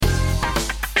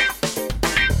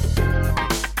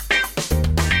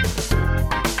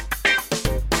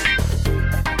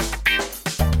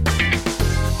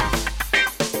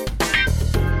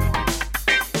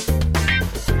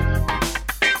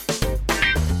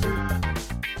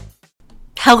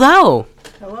Hello,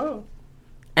 Hello.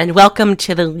 and welcome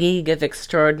to the League of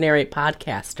Extraordinary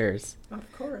Podcasters. Of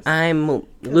course. I'm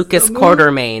Lucas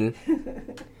Quartermain.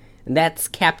 And that's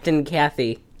Captain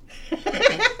Kathy.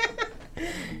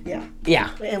 Yeah.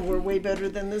 Yeah. And we're way better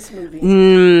than this movie.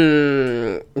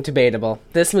 Debatable.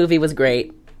 This movie was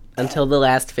great until the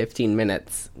last 15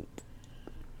 minutes.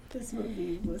 This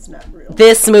movie was not real.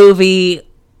 This movie...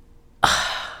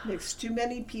 Mixed too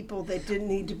many people that didn't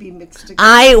need to be mixed together.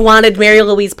 I wanted Mary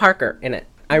Louise Parker in it.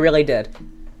 I really did.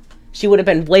 She would have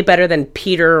been way better than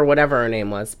Peter or whatever her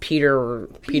name was. Peter.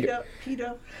 Peter.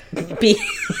 Be-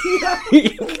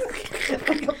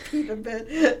 Like a Peter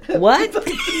bed. What?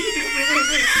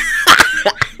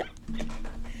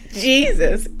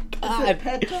 Jesus God.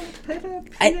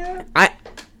 Peter?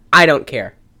 I don't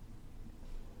care.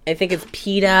 I think it's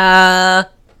Peter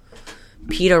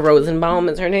Rosenbaum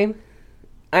is her name.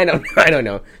 I don't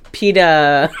know.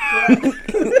 Her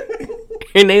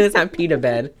name is not Pita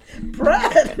Bed.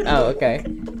 Brad. Oh, okay.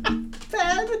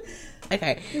 Bad.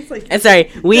 Okay. It's like, Sorry.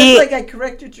 It's like I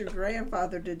corrected your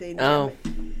grandfather today. Oh.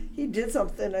 He did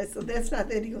something. I said, that's not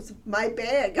that. He goes, my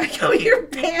bag. I go, your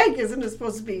bag. Isn't it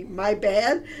supposed to be my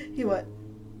bad? He went,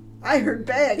 I heard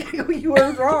bag. I go, you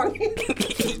heard wrong.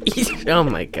 Oh,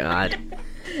 my God.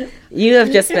 You have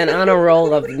just been on a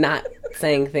roll of not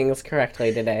saying things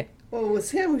correctly today. Well, it was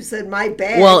him who said my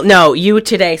bag. Well, no, you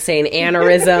today saying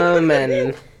aneurysm,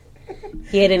 and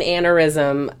he had an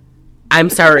aneurysm. I'm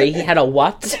sorry, he had a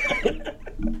what?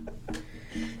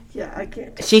 Yeah, I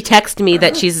can't. She texted me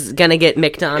that she's gonna get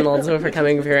McDonald's for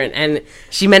coming here, and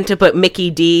she meant to put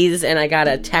Mickey D's, and I got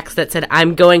a text that said,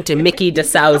 I'm going to Mickey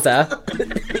DeSouza.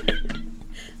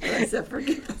 I said,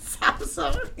 forget the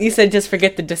Sousa. You said just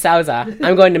forget the DeSouza.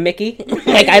 I'm going to Mickey?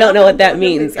 Like, I don't know what that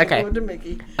means. I'm Okay. going to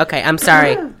Mickey. Okay, I'm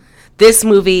sorry. This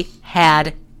movie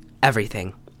had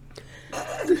everything.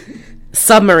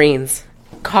 Submarines,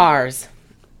 cars,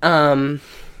 No,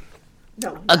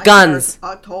 guns.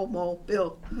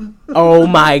 Automobile. Oh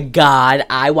my God,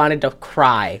 I wanted to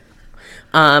cry.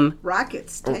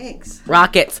 Rockets, tanks.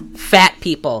 Rockets, fat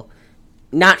people,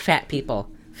 not fat people,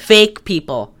 fake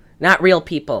people, not real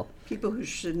people, People who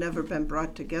should never been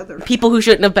brought together. people who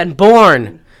shouldn't have been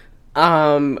born,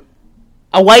 a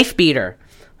wife beater,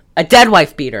 a dead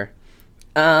wife beater,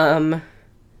 not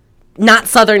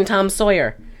Southern Tom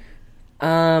Sawyer.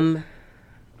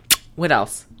 What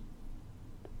else?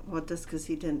 Well, just because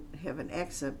he didn't have an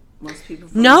accent, most people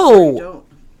No. don't.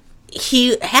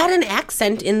 He had an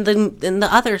accent in the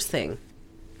others thing.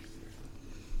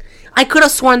 I could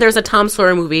have sworn there's a Tom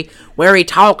Sawyer movie where he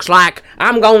talks like,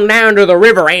 I'm going down to the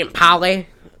river, Aunt Polly.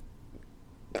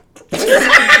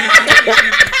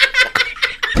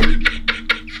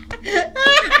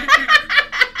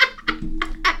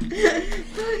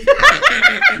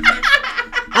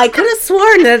 I could have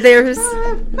sworn that there's...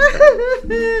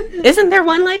 Isn't there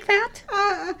one like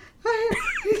that?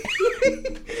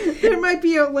 There might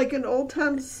be like an old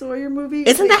Tom Sawyer movie.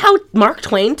 Isn't that how Mark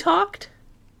Twain talked?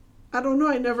 I don't know.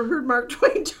 I never heard Mark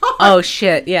Twain talk. Oh,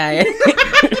 shit. Yeah.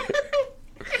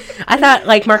 I thought,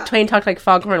 like, Mark Twain talked like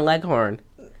Foghorn Leghorn.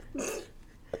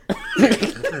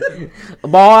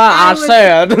 Boy, I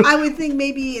said. I would think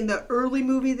maybe in the early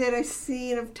movie that I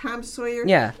seen of Tom Sawyer,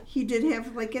 Yeah. he did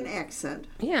have like an accent.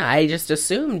 Yeah, I just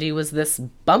assumed he was this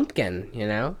bumpkin, you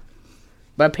know?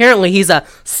 But apparently he's a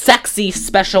sexy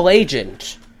special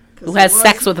agent who has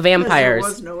sex with vampires. There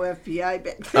was no FBI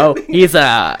back then. Oh,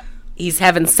 he's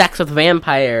having sex with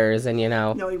vampires and, you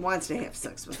know, No, he wants to have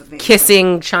sex with a vampire.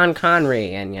 kissing Sean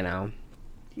Connery and, you know.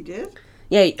 He did?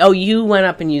 Yeah, oh, you went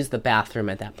up and used the bathroom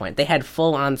at that point. They had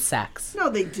full-on sex. No,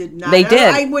 they did not. They did.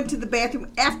 I went to the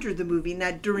bathroom after the movie,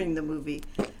 not during the movie.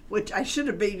 Which I should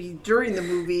have maybe during the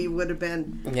movie would have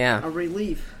been Yeah. a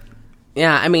relief.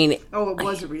 Yeah, I mean... Oh, it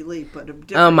was a relief, but a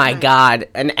different Oh my kind. God,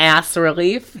 an ass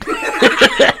relief?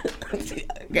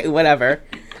 Okay, whatever.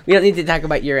 We don't need to talk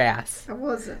about your ass. I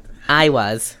wasn't. I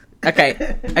was. Okay.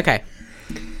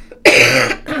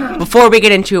 Before we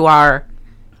get into our...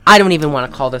 I don't even want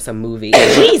to call this a movie.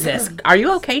 Jesus! Are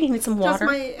you okay? You need some Just water?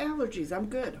 my allergies. I'm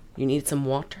good. You need some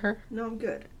water? No, I'm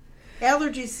good.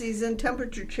 Allergy season,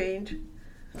 temperature change.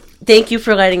 Thank you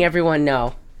for letting everyone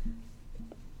know.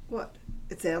 What?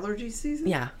 It's allergy season?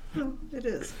 Yeah. No, it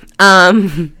is.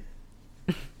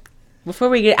 Before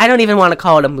we get... I don't even want to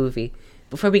call it a movie.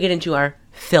 Before we get into our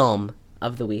film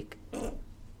of the week.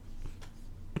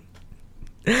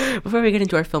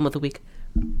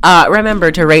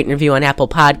 Remember to rate and review on Apple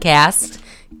Podcast,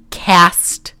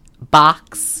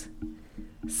 Castbox,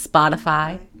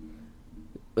 Spotify.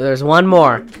 There's one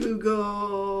more.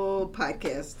 Google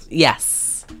Podcast.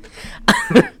 Yes.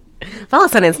 Follow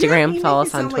us on Yeah, Instagram. you Follow make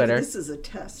us it on sound like Twitter. this is a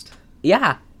test.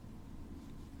 Yeah.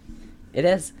 It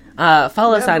is.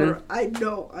 Follow us on... Remember, I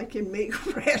know I can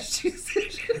make rash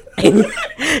decisions.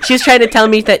 She's trying to tell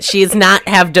me that she does not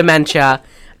have dementia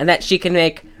and that she can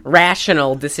make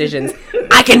rational decisions.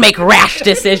 I can make rash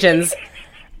decisions.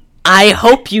 I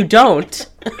hope you don't.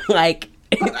 Like,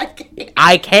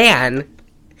 I can.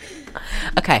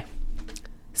 Okay.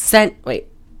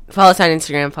 Follow us on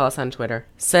Instagram. Follow us on Twitter.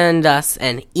 Send us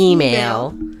an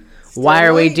email. Why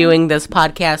are we doing this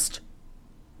podcast?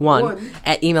 At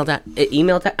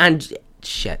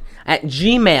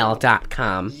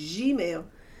gmail.com. Gmail.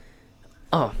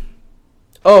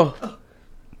 Oh.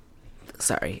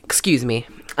 Sorry. Excuse me.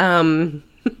 Sorry.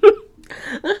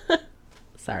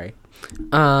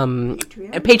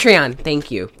 Patreon.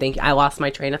 Thank you. I lost my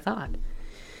train of thought.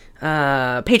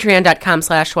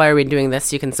 Patreon.com/why are we doing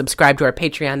this? You can subscribe to our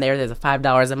Patreon there. There's a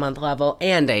 $5 a month level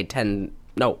and a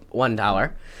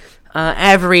 $1.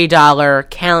 Every dollar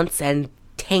counts, and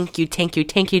thank you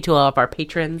to all of our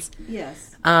patrons.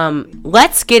 Yes.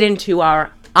 Let's get into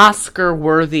our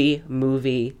Oscar-worthy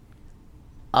movie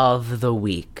of the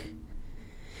week.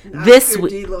 This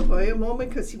De La Hoya moment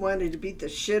because he wanted to beat the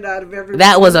shit out of everybody.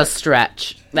 That was a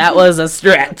stretch.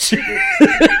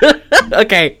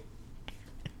 Okay.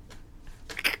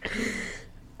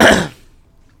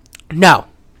 No.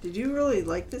 Did you really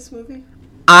like this movie?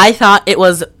 I thought it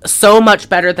was so much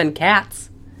better than Cats,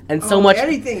 and so much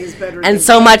anything is better, and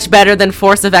so much better than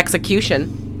Force of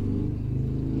Execution.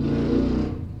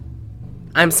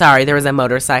 I'm sorry, there was a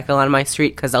motorcycle on my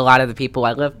street because a lot of the people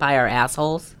I live by are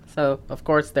assholes. So of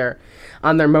course they're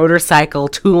on their motorcycle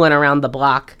tooling around the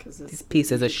block. These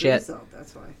pieces of shit.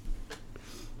 That's why.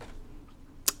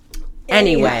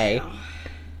 Anyway.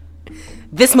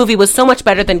 This movie was so much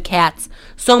better than Cats,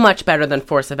 so much better than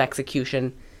Force of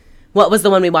Execution. What was the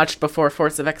one we watched before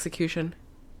Force of Execution?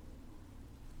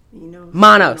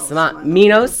 Minos. I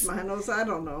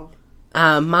don't know.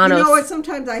 Minos. You know what?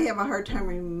 Sometimes I have a hard time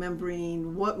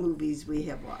remembering what movies we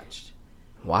have watched.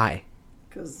 Why?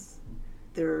 Because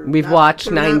we've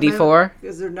watched 94?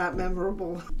 Because they're not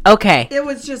memorable. Okay. It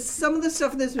was just, some of the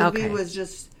stuff in this movie was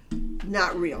just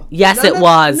not real. Yes, it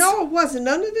was. No, it wasn't.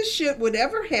 None of this shit would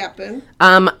ever happen.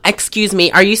 Excuse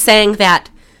me. Are you saying that...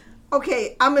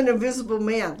 Okay, I'm an invisible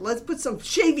man. Let's put some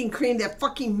shaving cream that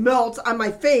fucking melts on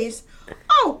my face.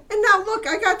 Oh, and now look,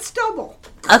 I got stubble.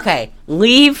 Okay,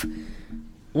 leave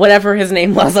whatever his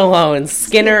name was alone.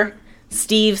 Skinner?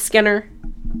 Steve Skinner?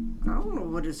 I don't know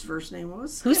what his first name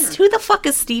was. Who the fuck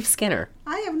is Steve Skinner?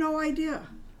 I have no idea.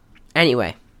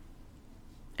 Anyway.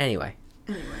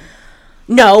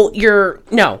 No,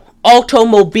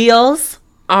 automobiles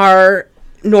are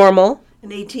normal.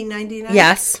 In 1899?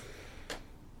 Yes.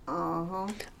 Uh-huh.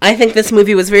 I think this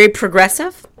movie was very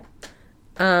progressive.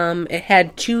 It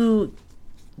had 2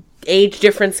 age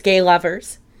difference gay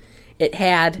lovers. It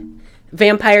had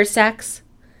vampire sex.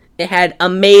 It had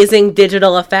amazing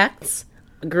digital effects.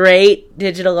 Great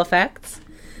digital effects.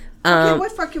 Okay,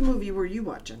 what fucking movie were you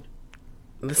watching?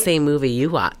 The same movie you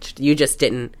watched. You just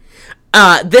didn't.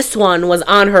 This one was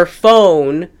on her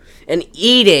phone and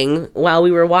eating while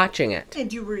we were watching it.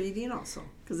 And you were eating also,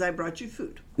 because I brought you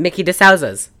food. Mickey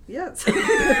DeSouza's. Yes.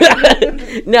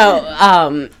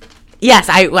 No, yes,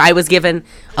 I was given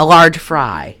a large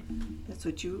fry. That's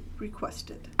what you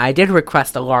requested. I did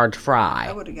request a large fry.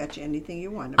 I would have got you anything you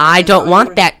wanted. I don't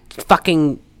want that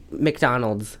fucking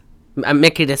McDonald's.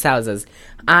 Mickey DeSouza's.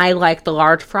 I like the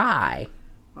large fry.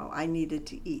 Well, I needed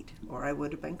to eat, or I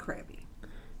would have been crabby.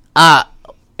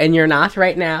 And you're not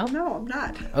right now? No, I'm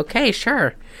not. Okay,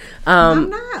 sure. I'm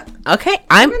not. Okay,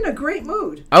 I'm in a great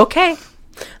mood. Okay.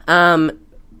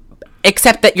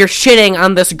 Except that you're shitting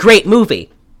on this great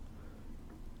movie.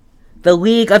 The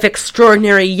League of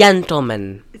Extraordinary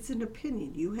Gentlemen. It's an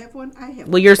opinion. You have one, I have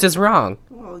one. Well, yours is wrong.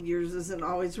 Well, yours isn't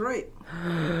always right.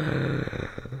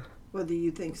 Whether you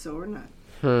think so or not.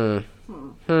 Not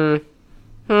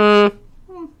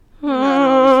always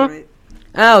right.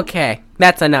 Okay,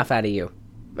 that's enough out of you.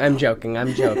 I'm joking.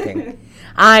 I'm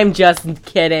just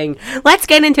kidding. Let's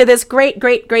get into this great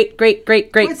movie.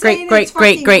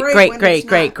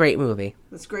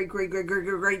 This great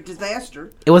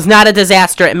disaster. It was not a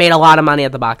disaster. It made a lot of money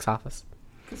at the box office.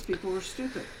 Because people were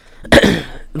stupid.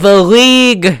 The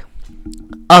League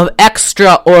of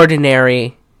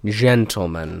Extraordinary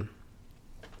Gentlemen.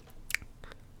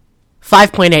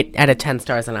 5.8 out of 10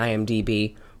 stars on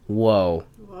IMDb. Whoa.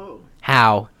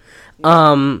 How?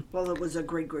 Well, it was a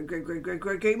great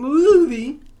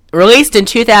movie. Released in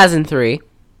 2003.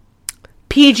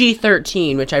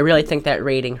 PG-13, which I really think that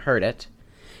rating hurt it.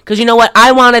 Because you know what?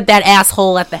 I wanted that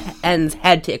asshole at the end's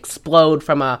head to explode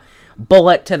from a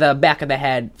bullet to the back of the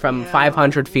head from Yeah,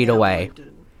 500 feet yeah, away. I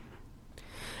did.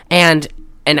 And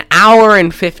an hour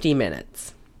and 50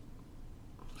 minutes.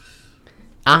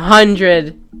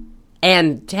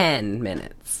 110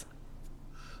 minutes.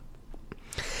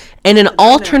 In an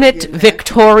alternate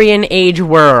Victorian age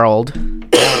world,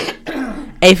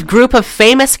 a group of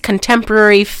famous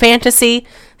contemporary fantasy,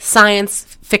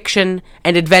 science fiction,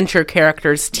 and adventure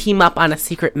characters team up on a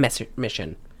secret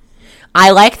mission.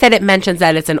 I like that it mentions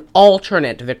that it's an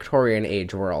alternate Victorian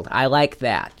age world. I like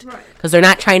that. Right. Because they're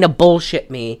not trying to bullshit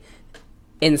me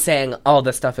in saying all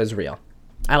this stuff is real.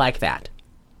 I like that.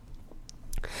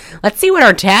 Let's see what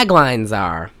our taglines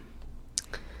are.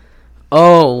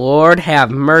 Oh, Lord,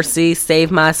 have mercy,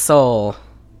 save my soul.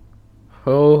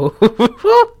 Oh,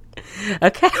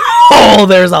 okay. Oh,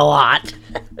 there's a lot.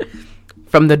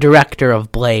 From the director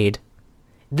of Blade.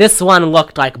 This one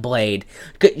looked like Blade.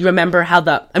 You remember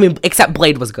how except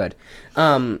Blade was good.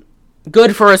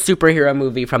 Good for a superhero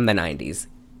movie from the 90s.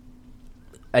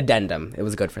 Addendum. It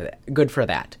was good for that. Good for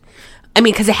that. I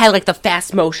mean, because it had like the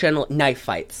fast motion knife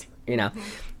fights, you know.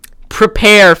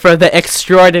 Prepare for the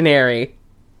extraordinary.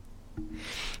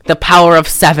 The power of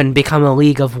 7 become a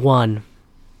league of 1.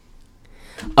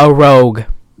 A rogue.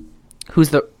 Who's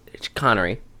the...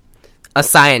 Connery. A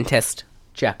scientist.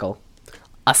 Jekyll.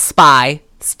 A spy.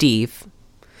 Steve.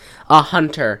 A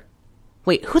hunter.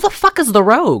 Wait, who the fuck is the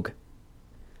rogue?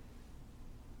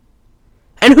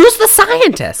 And who's the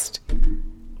scientist?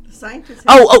 The scientist.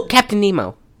 Oh, Captain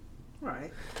Nemo.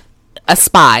 Right. A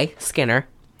spy. Skinner.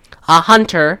 A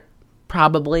hunter.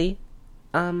 Probably.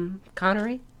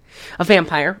 Connery. A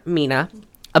vampire. Mina.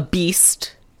 A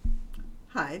beast.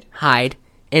 Hyde.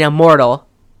 An immortal.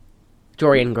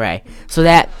 Dorian Gray. So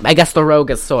that, I guess the rogue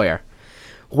is Sawyer.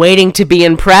 Waiting to be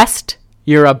impressed?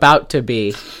 You're about to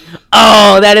be.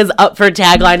 Oh, that is up for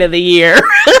tagline of the year.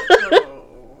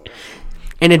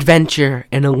 An adventure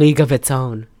in a league of its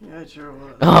own. Yeah, it sure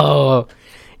was. Oh,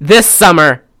 this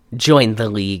summer, join the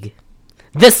league.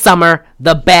 This summer,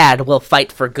 the bad will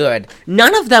fight for good.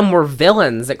 None of them were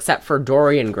villains except for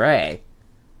Dorian Gray.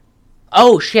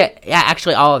 Oh, shit. Yeah,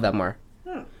 actually, all of them were.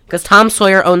 Because Tom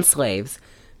Sawyer owned slaves.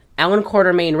 Alan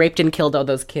Quartermain raped and killed all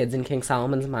those kids in King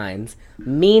Solomon's Mines.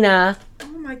 Mina...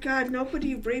 Oh my God,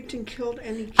 nobody raped and killed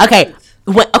any kids.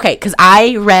 Okay, because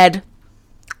I read...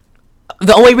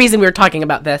 The only reason we were talking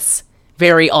about this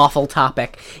very awful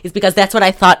topic is because that's what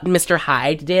I thought Mr.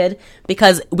 Hyde did,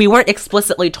 because we weren't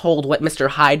explicitly told what Mr.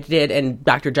 Hyde did in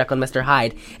Dr. Jekyll and Mr.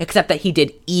 Hyde, except that he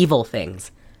did evil things.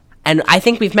 And I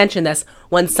think we've mentioned this.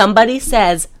 When somebody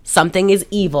says something is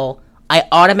evil, I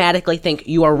automatically think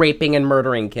you are raping and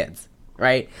murdering kids,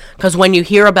 right? Because when you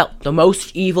hear about the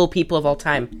most evil people of all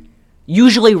time,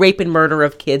 usually rape and murder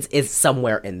of kids is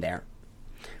somewhere in there,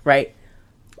 right?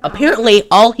 Apparently,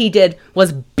 all he did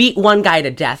was beat one guy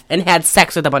to death and had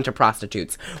sex with a bunch of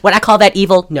prostitutes. Would I call that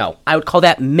evil? No. I would call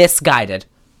that misguided.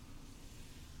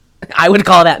 I would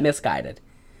call that misguided.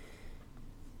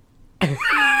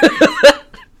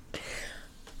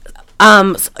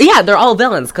 Yeah, they're all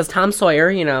villains, because Tom Sawyer,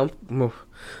 you know,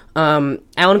 Alan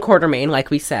Quartermain,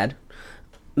 like we said.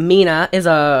 Mina is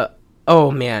a... Oh,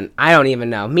 man, I don't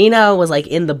even know. Mina was, like,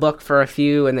 in the book for a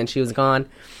few, and then she was gone.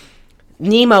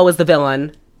 Nemo was the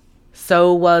villain.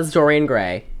 So was Dorian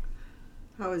Gray.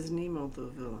 How is Nemo the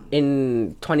villain?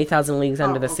 In 20,000 Leagues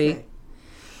Under the Sea.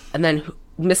 And then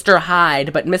Mr.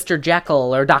 Hyde, but Mr.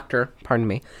 Jekyll, or Dr.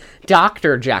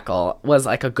 Jekyll was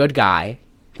like a good guy.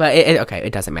 But,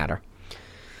 it doesn't matter.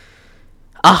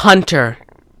 A hunter.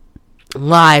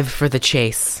 Live for the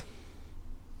chase.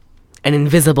 An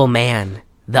invisible man.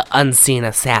 The unseen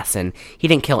assassin. He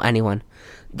didn't kill anyone.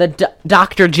 The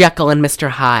Dr. Jekyll and Mr.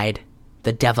 Hyde.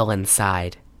 The devil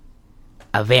inside.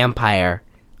 A vampire.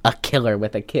 A killer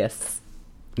with a kiss.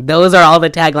 Those are all the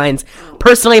taglines.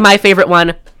 Personally, my favorite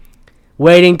one.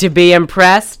 Waiting to be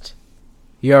impressed?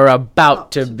 You're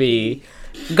about to be.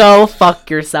 Go fuck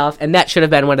yourself. And that should have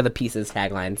been one of the Pieces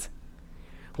taglines.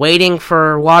 Waiting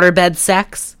for waterbed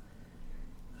sex?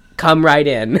 Come right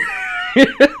in.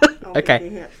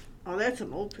 Okay. Oh, that's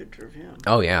an old picture of him.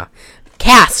 Oh, yeah.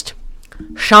 Cast.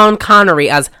 Sean Connery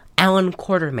as Alan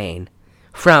Quartermain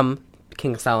from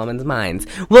King Solomon's Mines.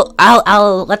 Well,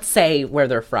 I'll let's say where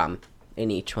they're from in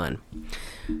each one.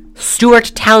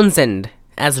 Stuart Townsend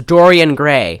as Dorian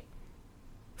Gray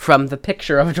from The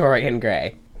Picture of Dorian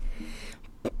Gray.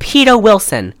 Peter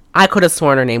Wilson. I could have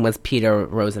sworn her name was Peter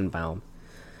Rosenbaum.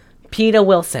 Peter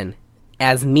Wilson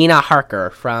as Mina Harker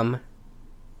from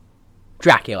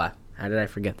Dracula. How did I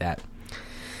forget that?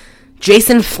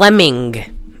 Jason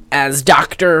Fleming as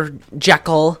Dr.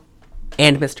 Jekyll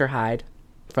and Mr. Hyde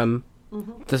from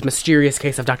This Mysterious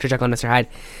Case of Dr. Jekyll and Mr. Hyde.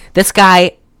 This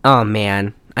guy, oh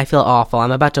man, I feel awful.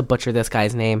 I'm about to butcher this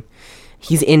guy's name.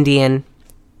 He's Indian.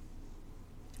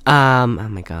 Oh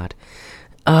my god.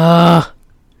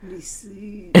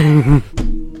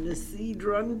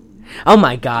 Naseedrun. Oh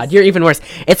my god, you're even worse.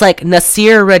 It's like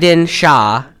Nasiruddin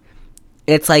Shah.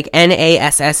 It's like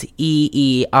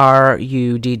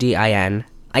Nasseeruddin.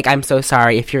 Like, I'm so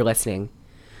sorry if you're listening.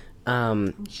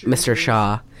 Mr.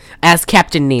 Shaw. As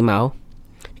Captain Nemo.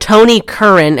 Tony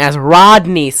Curran as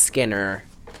Rodney Skinner.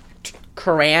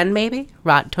 Curran, maybe?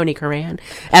 Tony Curran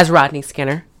as Rodney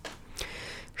Skinner.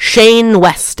 Shane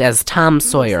West as Tom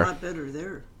Sawyer. It's a lot better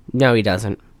there. No, he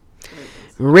doesn't.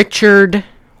 Richard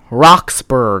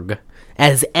Roxburgh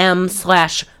as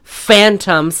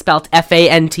M/Phantom, spelt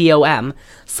Phantom,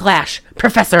 /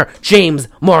 Professor James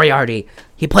Moriarty.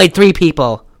 He played 3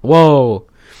 people. Whoa.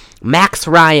 Max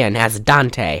Ryan as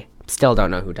Dante. Still don't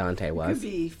know who Dante was. Could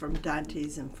be from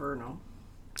Dante's Inferno.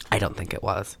 I don't think it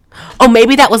was. Oh,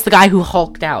 maybe that was the guy who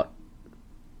hulked out.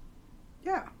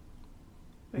 Yeah.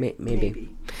 Maybe.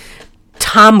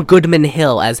 Tom Goodman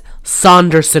Hill as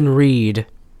Saunderson Reed.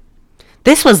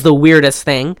 This was the weirdest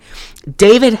thing.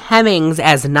 David Hemmings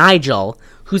as Nigel,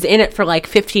 who's in it for like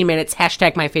 15 minutes, #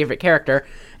 my favorite character,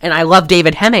 and I love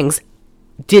David Hemmings,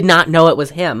 did not know it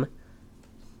was him.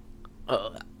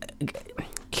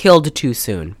 Killed too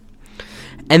soon.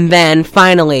 And then,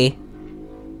 finally,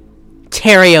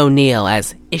 Terry O'Neill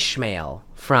as Ishmael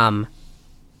from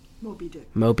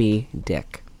Moby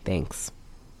Dick. Thanks.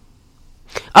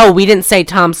 Oh, we didn't say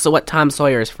what Tom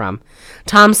Sawyer's from.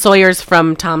 Tom Sawyer's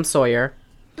from Tom Sawyer.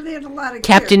 They had a lot of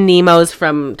Captain Nemo's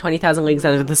from 20,000 Leagues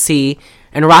Under the Sea.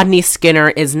 And Rodney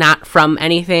Skinner is not from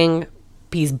anything.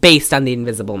 He's based on the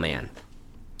Invisible Man.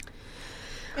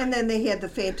 And then they had the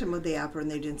Phantom of the Opera,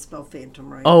 and they didn't spell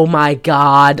Phantom right. Oh my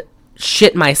god.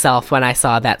 Shit myself when I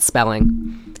saw that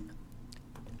spelling.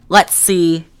 Let's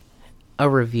see a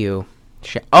review.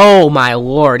 Oh my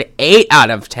lord. 8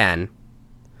 out of 10.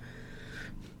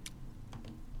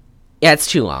 Yeah, it's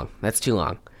too long. That's too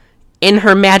long. In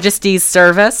Her Majesty's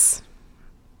Service?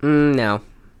 No.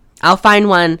 I'll find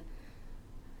one.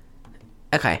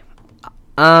 Okay.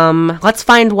 Let's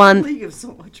find one. League of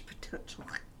So Much Potential.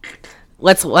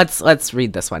 Let's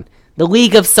read this one. The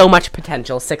League of So Much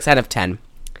Potential, 6 out of 10.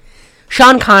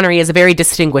 Sean Connery is a very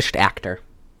distinguished actor.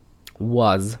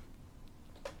 Was.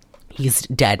 He's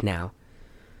dead now.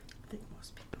 I think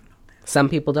most people know that. Some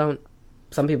people don't.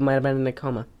 Some people might have been in a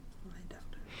coma.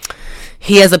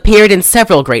 He has appeared in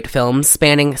several great films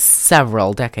spanning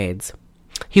several decades.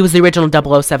 He was the original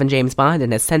 007 James Bond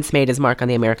and has since made his mark on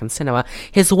the American cinema.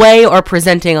 His way of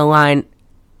presenting a line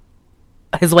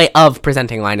is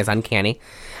uncanny.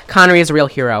 Connery is a real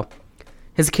hero.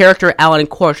 His character, Alan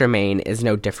Quatermain, is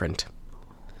no different.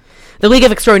 The League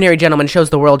of Extraordinary Gentlemen shows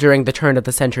the world during the turn of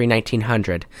the century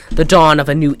 1900. The dawn of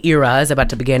a new era is about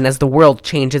to begin as the world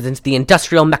changes into the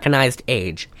industrial mechanized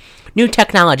age. New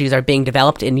technologies are being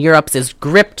developed and Europe is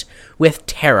gripped with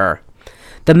terror.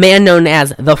 The man known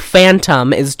as the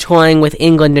Phantom is toying with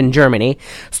England and Germany,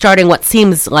 starting what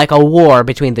seems like a war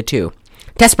between the two.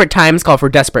 Desperate times call for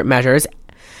desperate measures.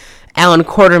 Alan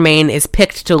Quatermain is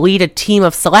picked to lead a team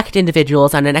of select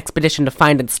individuals on an expedition to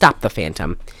find and stop the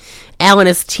Phantom. Alan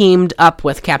is teamed up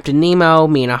with Captain Nemo,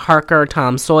 Mina Harker,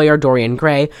 Tom Sawyer, Dorian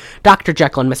Gray, Dr.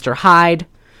 Jekyll and Mr. Hyde,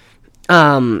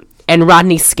 and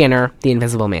Rodney Skinner, the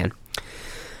Invisible Man.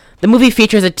 The movie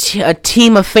features a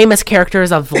team of famous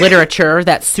characters of literature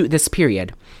that suit this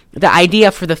period. The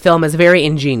idea for the film is very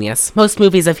ingenious. Most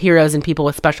movies of heroes and people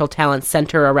with special talents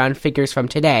center around figures from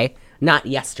today, not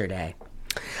yesterday.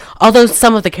 Although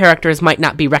some of the characters might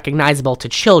not be recognizable to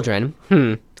children,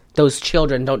 those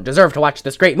children don't deserve to watch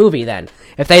this great movie then,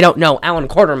 if they don't know Alan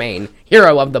Quatermain,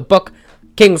 hero of the book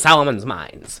King Solomon's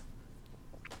Mines.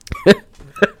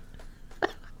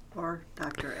 Or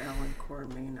Dr. Alan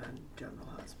Quatermain on General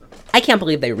Hospital. I can't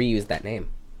believe they reused that name.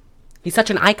 He's such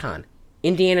an icon.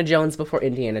 Indiana Jones before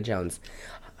Indiana Jones.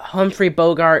 Humphrey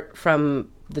Bogart from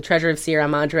The Treasure of Sierra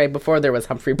Madre before there was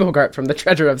Humphrey Bogart from The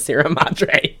Treasure of Sierra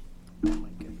Madre. Oh my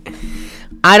goodness.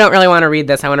 I don't really want to read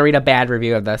this. I want to read a bad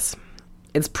review of this.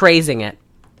 It's praising it.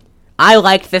 I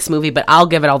liked this movie, but I'll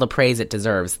give it all the praise it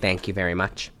deserves. Thank you very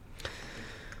much.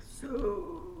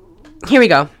 So... Here we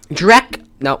go. Drek...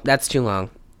 Nope, that's too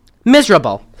long.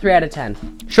 Miserable. 3 out of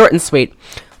 10. Short and sweet.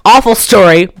 Awful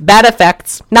story. Bad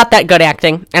effects. Not that good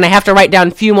acting. And I have to write down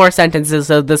a few more sentences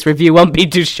so this review won't be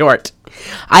too short.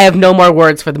 I have no more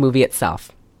words for the movie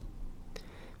itself.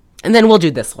 And then we'll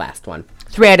do this last one.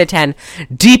 3 out of 10.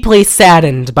 Deeply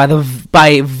saddened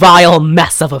by vile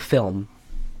mess of a film.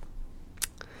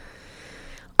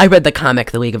 I read the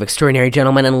comic The League of Extraordinary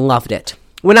Gentlemen and loved it.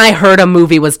 When I heard a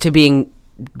movie was being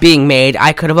made,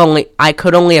 I could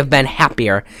only have been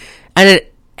happier. And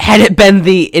had it been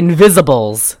The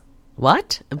Invisibles.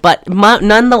 What? But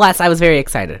nonetheless, I was very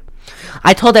excited.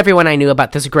 I told everyone I knew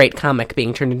about this great comic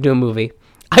being turned into a movie.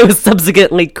 I was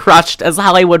subsequently crushed as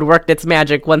Hollywood worked its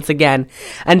magic once again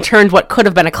and turned what could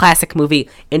have been a classic movie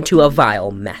into a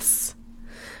vile mess.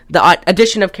 The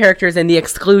addition of characters and the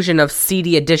exclusion of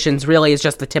seedy additions really is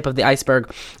just the tip of the iceberg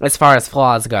as far as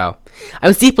flaws go. I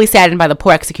was deeply saddened by the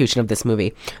poor execution of this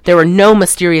movie. There were no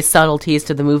mysterious subtleties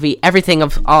to the movie. Everything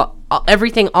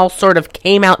all sort of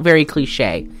came out very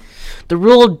cliche. The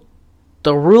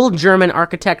rural German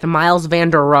architect Miles van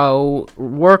der Rohe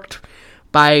worked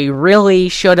by really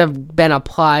should have been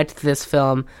applied to this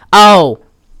film. Oh,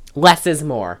 less is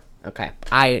more. Okay,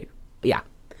 yeah.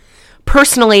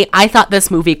 Personally, I thought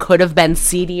this movie could have been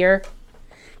seedier.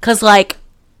 Because, like,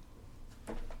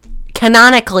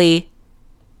 canonically,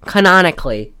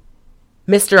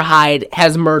 Mr. Hyde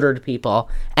has murdered people.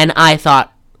 And I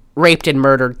thought raped and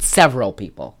murdered several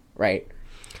people, right?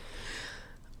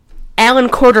 Alan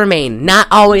Quatermain, not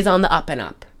always on the up and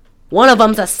up. One of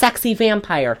them's a sexy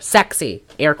vampire. Sexy.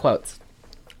 Air quotes.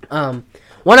 One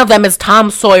of them is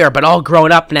Tom Sawyer, but all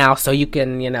grown up now, so you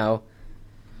can,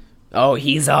 oh,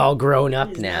 he's all grown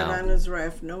up now. He's not on his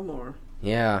raft no more.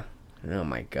 Yeah. Oh,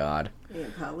 my God.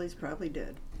 Aunt Polly's probably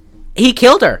dead. He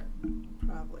killed her.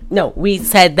 Probably. No, we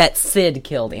said that Sid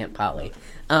killed Aunt Polly.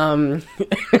 The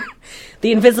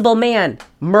Invisible Man.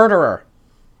 Murderer.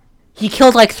 He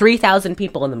killed like 3,000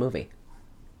 people in the movie.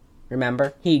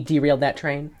 Remember? He derailed that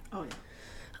train. Oh,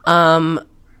 yeah.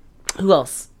 Who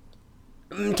else?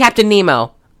 Captain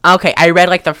Nemo. Okay, I read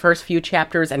like the first few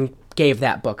chapters and gave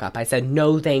that book up. I said,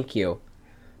 no, thank you.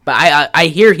 But I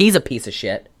hear he's a piece of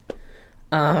shit.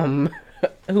 Who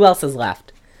else is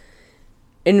left?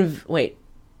 Dorian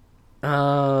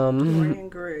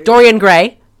Gray. Dorian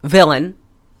Gray. Villain.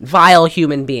 Vile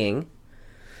human being.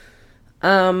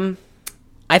 I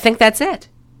think that's it.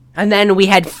 And then we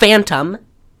had Phantom.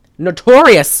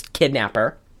 Notorious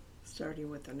kidnapper. Starting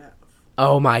with an F.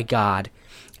 Oh my God.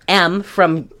 M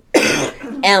from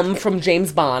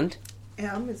James Bond.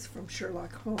 M is from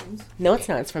Sherlock Holmes. No, it's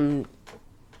not. It's from...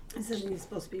 Isn't he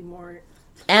supposed to be more...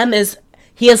 M is...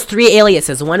 He has 3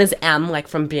 aliases. One is M, like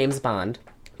from James Bond,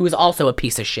 who is also a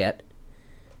piece of shit.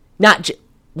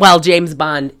 James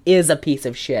Bond is a piece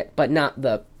of shit, but not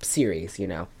the series,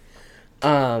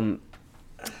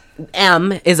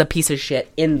 M is a piece of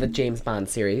shit in the James Bond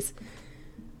series.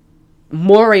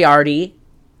 Moriarty,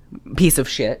 piece of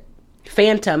shit.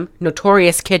 Phantom,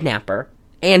 notorious kidnapper.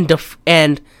 And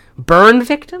burn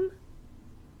victim?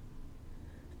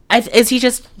 Did he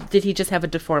just have a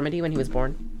deformity when he was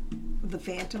born? The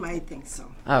Phantom, I think so.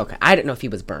 Oh, okay. I didn't know if he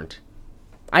was burnt.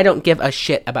 I don't give a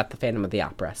shit about the Phantom of the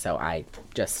Opera, so I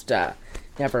just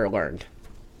never learned.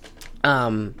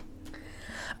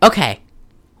 Okay.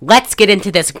 Let's get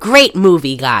into this great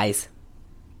movie, guys.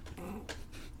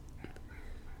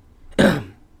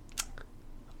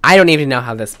 I don't even know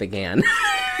how this began.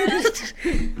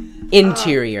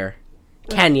 Interior.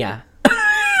 Kenya.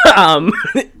 I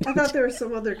thought there was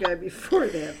some other guy before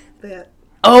that.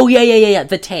 Oh, yeah.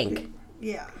 The tank.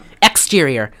 Yeah.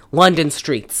 Exterior. London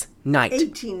streets. Night.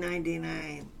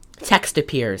 1899. Text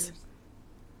appears.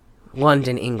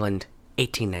 London, England.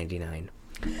 1899.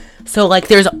 So, like,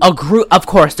 there's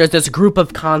this group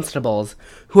of constables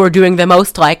who are doing the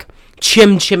most, like,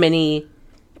 chimney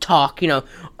talk,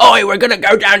 oh, we're gonna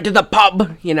go down to the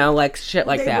pub, like, shit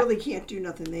like that. They really can't do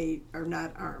nothing. They are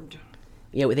not armed.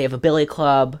 Yeah, they have a billy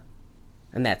club,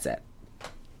 and that's it.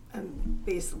 And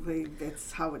basically,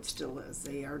 that's how it still is.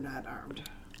 They are not armed.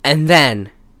 And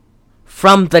then,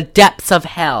 from the depths of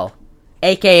hell,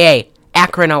 a.k.a.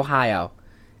 Akron, Ohio.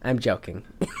 I'm joking.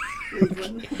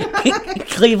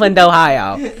 Cleveland,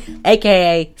 Ohio,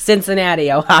 aka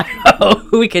Cincinnati, Ohio.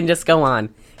 We can just go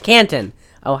on. Canton,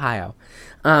 Ohio.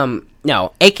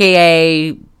 No,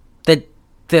 aka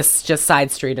this just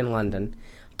side street in London.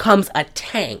 Comes a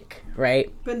tank, right?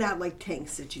 But not like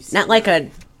tanks that you see. Not like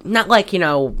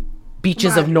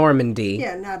beaches of Normandy.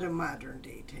 Yeah, not a modern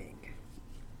day tank.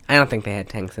 I don't think they had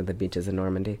tanks at the beaches of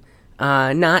Normandy.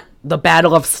 Not the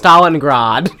Battle of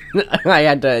Stalingrad. I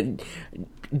had to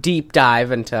deep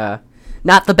dive into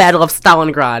not the Battle of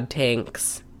Stalingrad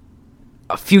tanks.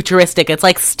 Futuristic. It's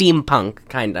like steampunk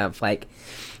kind of like.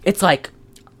 It's like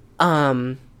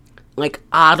oddly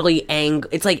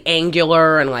it's like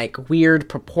angular and like weird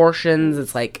proportions.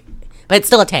 It's like, but it's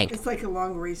still a tank. It's like a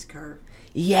long race car.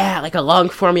 Yeah, like a long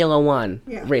Formula 1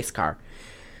 race car.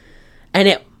 And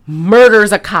it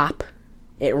murders a cop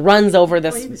It runs over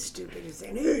Well, he this. was stupid. He's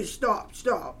saying, hey, stop.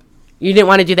 You didn't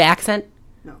want to do the accent?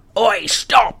 No. Oi,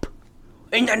 stop!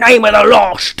 In the name of the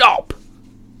law, stop!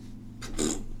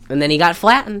 And then he got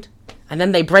flattened. And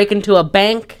then they break into a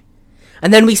bank.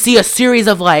 And then we see a series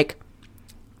of, like,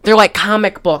 they're like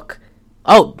comic book.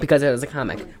 Oh, because it was a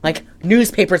comic. Like,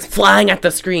 newspapers flying at the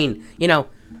screen. You know,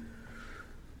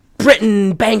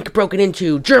 Britain, bank broken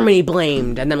into, Germany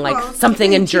blamed. And then, like, Well,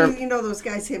 something in Germany. You know those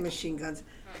guys have machine guns.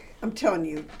 I'm telling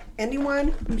you, anyone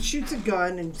who shoots a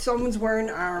gun and someone's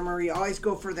wearing armor, you always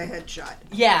go for the headshot.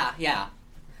 Yeah.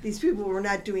 These people were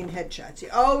not doing headshots. You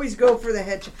always go for the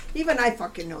headshot. Even I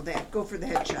fucking know that. Go for the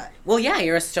headshot. Well, yeah,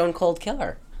 you're a stone cold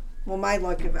killer. Well, my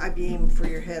luck, if I'd be aiming for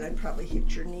your head, I'd probably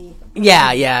hit your knee.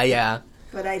 Yeah.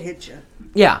 But I'd hit you.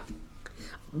 Yeah.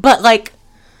 But, like,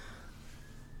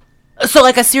 so,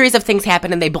 like, a series of things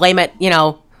happen and they blame it, you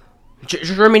know,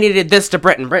 Germany did this to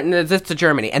Britain, Britain did this to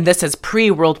Germany, and this is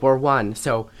pre-World War I,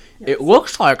 so it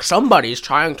looks like somebody's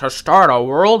trying to start a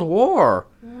world war.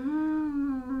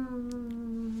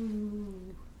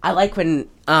 I like when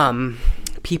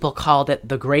people called it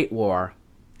the Great War.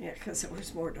 Yeah, because there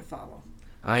was more to follow.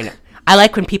 I know. I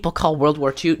like when people call World War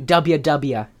II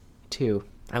WW2.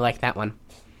 I like that one.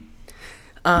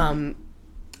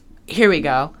 Here we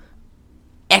go.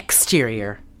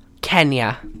 Exterior.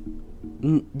 Kenya.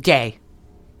 Day.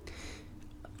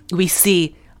 We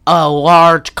see a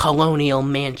large colonial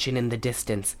mansion in the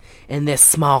distance in this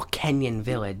small Kenyan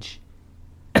village.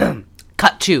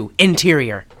 Cut to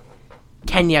interior.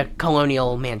 Kenya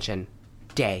colonial mansion.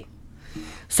 Day.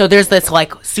 So there's this,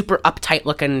 like, super uptight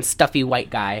looking stuffy white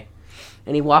guy.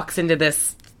 And he walks into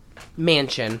this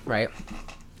mansion, right?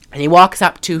 And he walks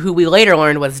up to who we later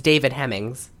learned was David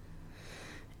Hemmings.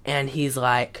 And he's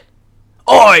like,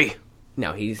 Oi!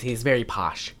 No, he's very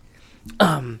posh.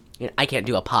 You know, I can't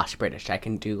do a posh British. I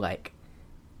can do, like,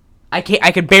 I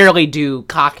could barely do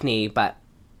Cockney, but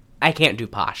I can't do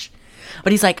posh.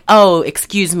 But he's like, oh,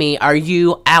 excuse me, are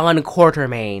you Alan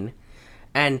Quatermain?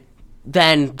 And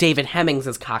then David Hemmings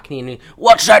is Cockney, and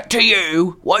what's that to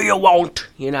you? What do you want?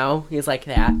 You know, he's like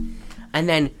that. And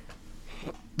then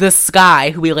this guy,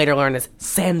 who we later learn is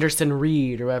Sanderson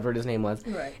Reed, or whatever his name was,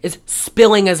 Right. is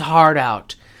spilling his heart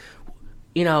out.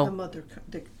 You know, The mother cut.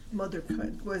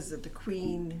 Was it the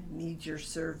Queen needs your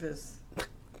service?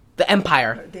 the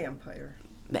Empire. The Empire.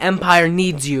 The Empire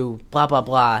needs you, blah, blah,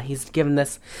 blah. He's given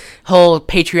this whole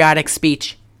patriotic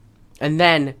speech. And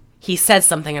then he says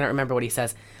something, I don't remember what he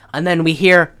says. And then we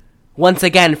hear, once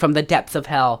again, from the depths of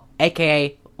hell,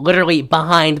 a.k.a. literally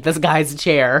behind this guy's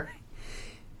chair,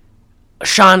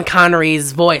 Sean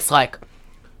Connery's voice, like,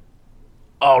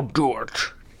 I'll do it,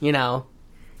 you know?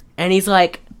 And he's,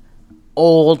 like,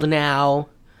 old now,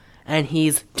 and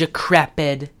he's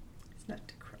decrepit. He's not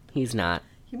decrepit. He's not.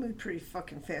 He moved pretty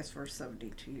fucking fast for a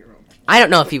 72-year-old. I don't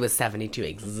know if he was 72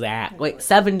 exact. Wait,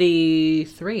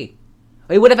 73.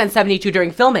 He would have been 72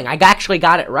 during filming. I actually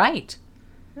got it right.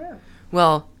 Yeah.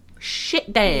 Well, shit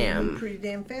He damn. moved pretty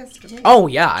damn fast to me. Oh,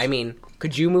 yeah, I mean,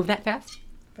 could you move that fast?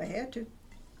 If I had to.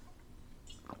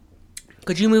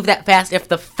 Could you move that fast if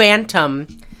the Phantom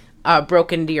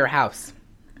broke into your house?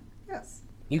 Yes.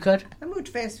 You could? I moved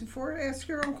fast before. Ask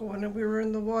your uncle when we were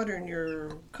in the water and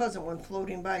your cousin went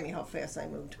floating by me how fast I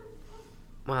moved.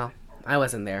 Well, I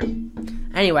wasn't there.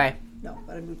 Anyway, No,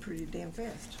 but I moved pretty damn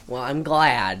fast. well, I'm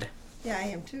glad. Yeah, I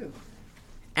am too.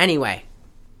 Anyways,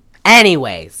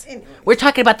 Anyways. we're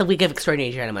talking about the League of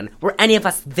Extraordinary Gentlemen. Were any of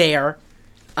us there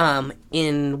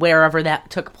in wherever that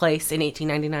took place in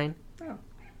 1899? No.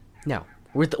 No.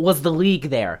 Was the League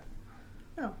there?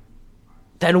 No.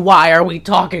 Then why are we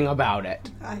talking about it?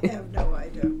 I have no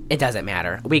idea. It doesn't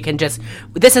matter. We can just...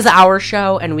 This is our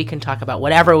show, and we can talk about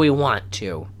whatever we want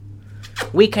to.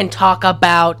 We can talk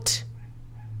about...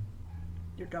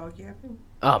 Your dog yapping?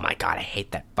 Oh my god, I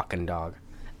hate that fucking dog.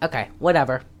 Okay,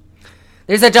 whatever.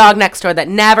 There's a dog next door that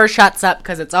never shuts up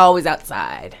because it's always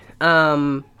outside.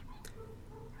 One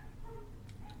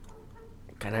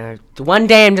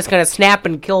day I'm just gonna snap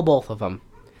and kill both of them.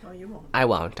 Oh, you won't. I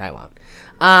won't. Be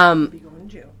going to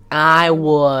jail I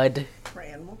would. for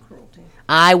animal cruelty.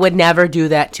 I would never do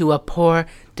that to a poor,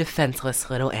 defenseless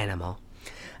little animal.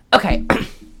 Okay.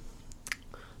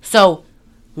 So,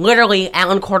 literally,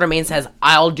 Alan Quatermain says,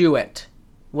 I'll do it.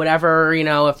 Whatever, you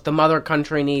know, if the mother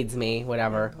country needs me,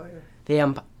 whatever. Empire. The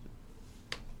Empire.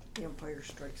 The Empire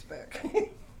Strikes Back.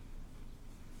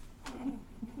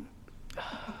 Oh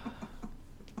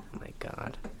my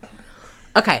god.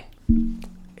 Okay.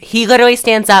 He literally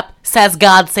stands up, says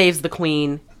God saves the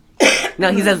Queen.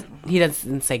 No, he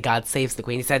doesn't say God saves the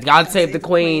Queen. He said God save the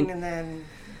Queen. And then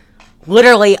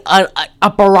Literally a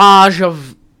barrage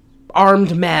of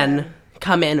armed men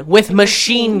come in with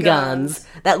machine guns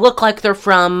that look like they're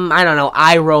from, I don't know,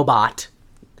 iRobot.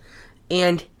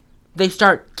 And they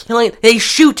start killing, they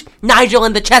shoot Nigel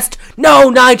in the chest. No,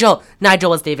 Nigel!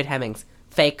 Nigel is David Hemmings.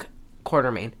 Fake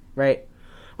Quartermain, right?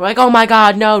 We're like, oh my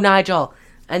god, no, Nigel.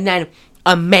 And then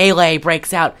a melee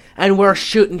breaks out, and we're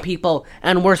shooting people,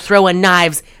 and we're throwing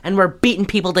knives, and we're beating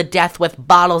people to death with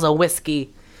bottles of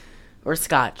whiskey. Or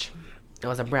scotch. It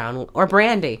was a brown, or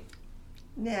brandy.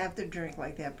 Yeah, if they drink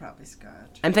like that, probably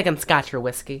scotch. I'm thinking scotch or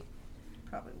whiskey.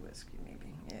 Probably whiskey,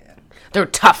 maybe. Yeah. They're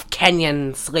tough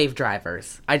Kenyan slave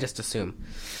drivers. I just assume.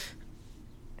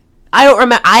 I don't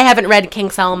remember. I haven't read King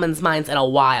Solomon's Mines in a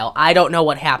while. I don't know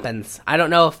what happens. I don't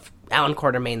know if Alan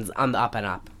Quartermain's on the up and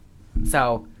up.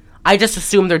 So I just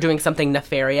assume they're doing something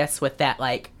nefarious with that,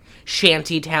 like,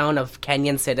 shanty town of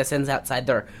Kenyan citizens outside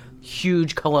their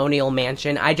huge colonial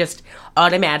mansion. I just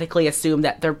automatically assume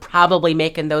that they're probably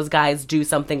making those guys do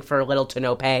something for little to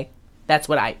no pay. That's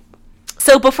what I...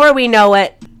 So before we know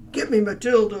it... Get me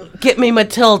Matilda. Get me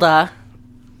Matilda.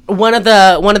 One of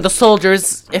the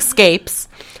soldiers escapes.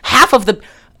 Half of the...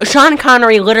 Sean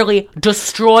Connery literally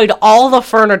destroyed all the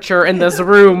furniture in this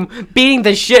room, beating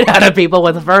the shit out of people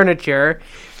with furniture.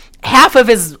 Half of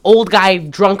his old guy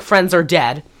drunk friends are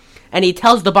dead. And he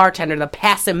tells the bartender to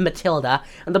pass him Matilda.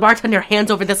 And the bartender hands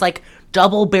over this, like,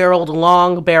 double-barreled,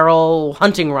 long-barrel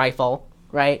hunting rifle,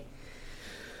 right?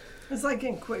 It's like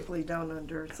in Quickly Down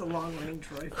Under. It's a long-range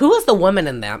rifle. Who was the woman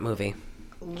in that movie?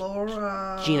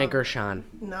 Laura... Gina Gershon.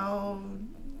 No.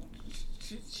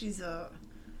 She's a...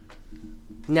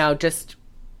 No, just...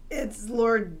 It's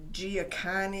Lord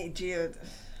Giacomo.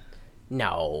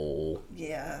 No.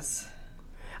 Yes.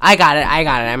 I got it.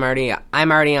 I'm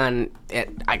already on it.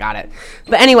 I got it.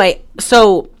 But anyway,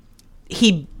 so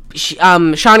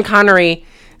Sean Connery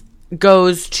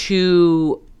goes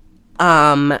to,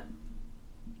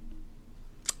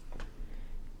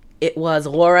 it was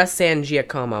Laura San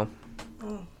Giacomo.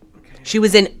 Oh, okay. She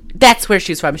was in, that's where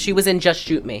she's from. She was in Just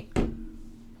Shoot Me.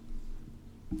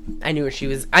 I knew she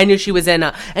was in,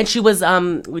 and she was,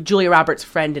 Julia Roberts'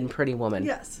 friend in Pretty Woman.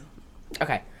 Yes.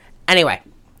 Okay. Anyways.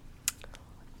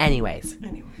 Anyway.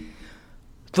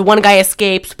 The one guy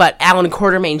escapes, but Alan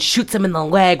Quartermain shoots him in the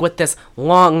leg with this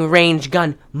long-range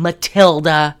gun,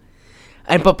 Matilda.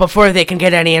 But before they can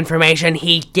get any information,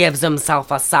 he gives himself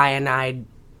a cyanide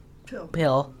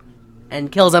pill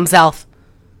and kills himself.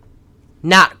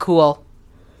 Not cool.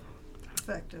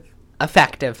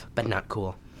 Effective, but not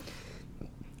cool.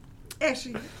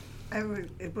 Actually, I would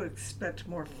expect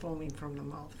more foaming from the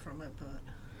mouth from it, but...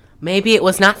 Maybe it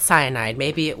was not cyanide.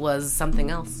 Maybe it was something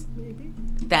else. Maybe.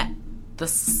 That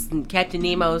the Captain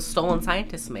Nemo's Stolen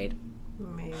Scientist made.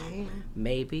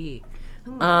 Maybe.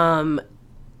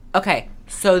 Okay,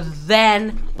 so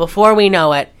then, before we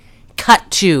know it, cut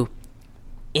to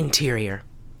interior.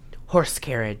 Horse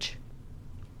carriage.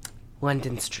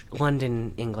 London,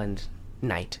 England,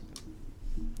 night.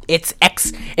 It's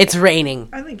raining.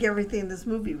 I think everything in this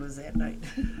movie was at night.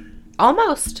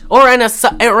 Almost. Or in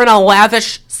a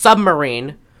lavish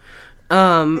submarine.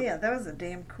 Yeah, that was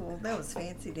that was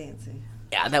fancy dancy.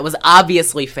 Yeah, that was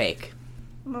obviously fake.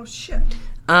 Oh, shit.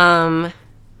 I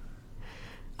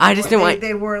just didn't want...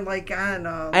 They weren't, like, on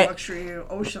a luxury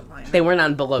ocean liner. They weren't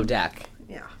on below deck.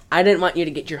 Yeah. I didn't want you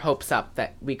to get your hopes up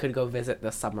that we could go visit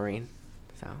the submarine.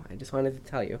 So, I just wanted to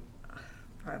tell you.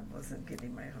 I wasn't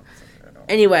getting my hopes up at all.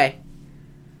 Anyway,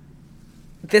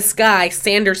 this guy,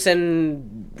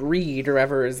 Sanderson Reed, or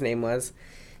whatever his name was,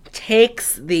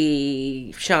 takes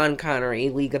the Sean Connery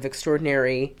League of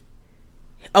Extraordinary...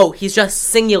 Oh, he's just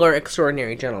singular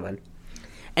extraordinary gentleman.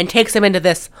 And takes him into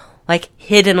this, like,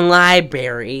 hidden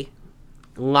library.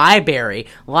 Yeah,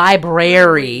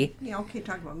 okay,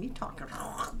 talk about me talking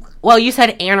about... Well, you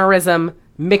said aneurysm,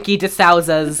 Mickey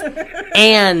DeSouza's,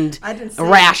 and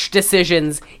rash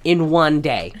decisions in one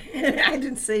day. I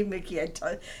didn't say Mickey. It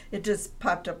just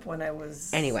popped up when I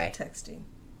was texting.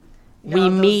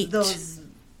 Those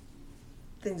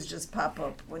things just pop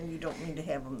up when you don't mean to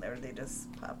have them there. They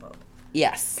just pop up.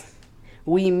 Yes.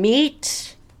 We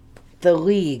meet the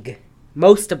League.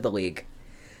 Most of the League.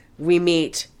 We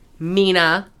meet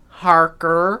Mina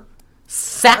Harker.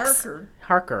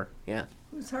 Harker, yeah.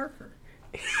 Who's Harker?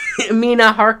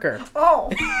 Mina Harker. Oh.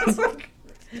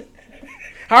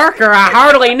 Harker, I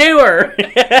hardly knew her.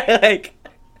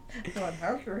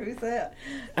 Harker, who's that?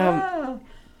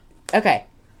 Okay.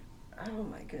 Oh,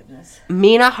 my goodness.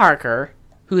 Mina Harker,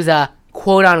 who's a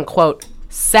quote-unquote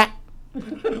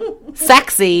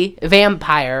sexy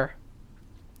vampire.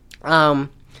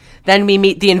 Then we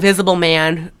meet the Invisible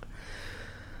Man.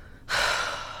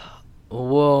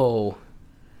 Whoa.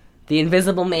 The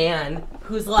Invisible Man,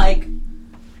 who's like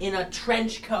in a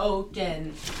trench coat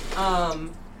and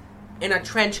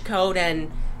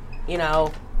you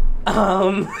know,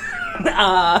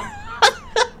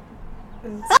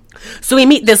 so we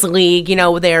meet this league, you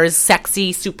know, there's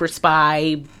sexy super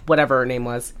spy, whatever her name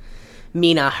was,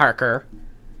 Mina Harker.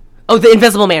 Oh, the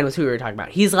Invisible Man was who we were talking about.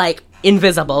 He's like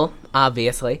invisible,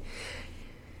 obviously,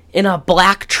 in a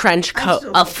black trench coat,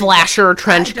 a flasher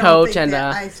trench coat, and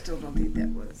I still don't think that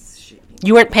was shaving.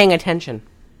 You weren't paying attention.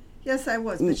 Yes, I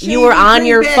was. But you were on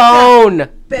your phone.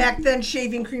 Back then,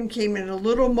 shaving cream came in a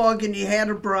little mug, and you had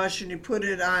a brush, and you put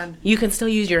it on. You can still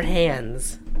use your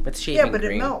hands with shaving cream. Yeah, but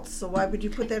it melts, so why would you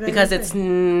put that on? Because it's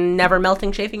never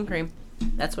melting shaving cream.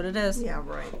 That's what it is. Yeah,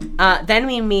 right. Then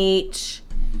we meet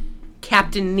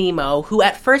Captain Nemo, who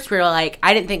at first we were like,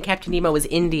 I didn't think Captain Nemo was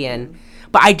Indian.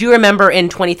 But I do remember in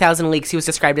 20,000 Leagues he was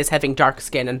described as having dark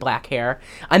skin and black hair.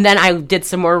 And then I did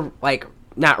some more, like,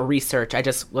 not research. I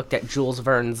just looked at Jules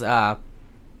Verne's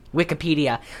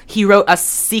Wikipedia. He wrote a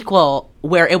sequel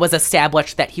where it was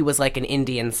established that he was, like, an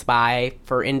Indian spy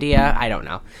for India. I don't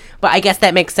know. But I guess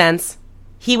that makes sense.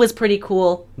 He was pretty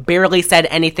cool. Barely said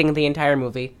anything the entire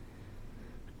movie.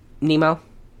 Nemo?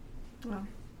 Well,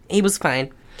 he was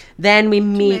fine. Then we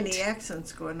meet... Too many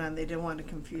accents going on. They didn't want to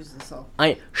confuse us all.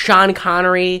 Sean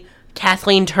Connery,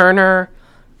 Kathleen Turner,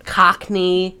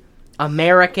 Cockney,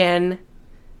 American,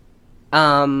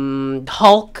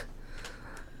 Hulk,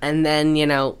 and then, you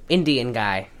know, Indian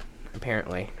guy,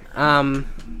 apparently. So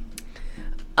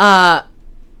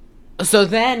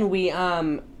then we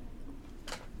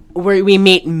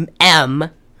meet M,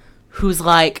 who's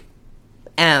like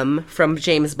M from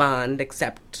James Bond,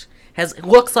 except...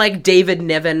 looks like David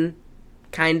Niven,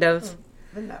 kind of.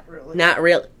 But not really. Not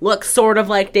real. Looks sort of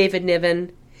like David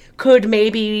Niven. Could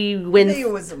maybe win. I think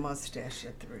it was a mustache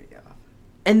that threw you off.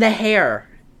 And the hair.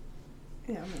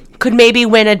 Yeah, maybe. Could maybe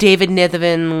win a David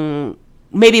Niven.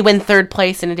 Maybe win third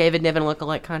place in a David Niven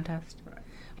lookalike contest. Right.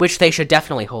 Which they should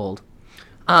definitely hold.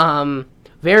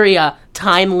 Very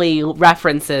timely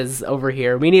references over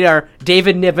here. We need our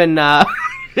David Niven.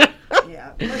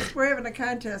 We're having a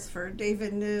contest for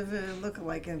David Niven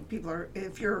lookalike, and people are,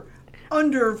 if you're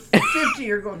under 50,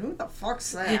 you're going, who the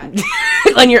fuck's that?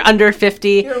 When you're under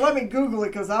 50. Here, let me Google it,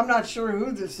 because I'm not sure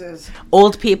who this is.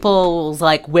 Old people's,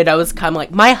 like, widows come,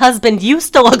 like, my husband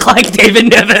used to look like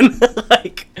David Niven.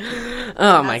 Like,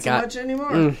 oh my God. Not so much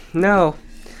anymore. No.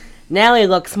 Now he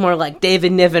looks more like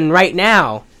David Niven right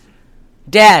now.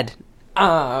 Dead.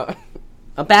 A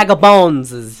bag of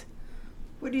bones is...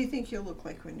 What do you think you'll look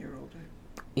like when you're older?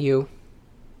 You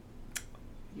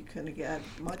couldn't have got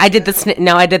much. I did the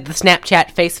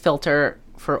Snapchat face filter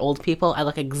for old people. I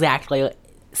look exactly like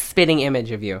spitting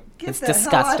image of you. Get it's the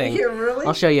disgusting. Hell out of here, really?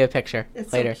 I'll show you a picture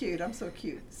it's later. So cute. I'm so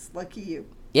cute. It's lucky you.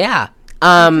 Yeah. You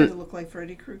could have looked like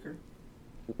Freddy Krueger.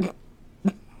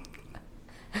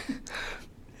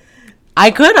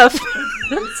 I could have.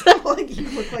 Like you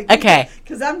look like okay.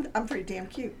 Because I'm pretty damn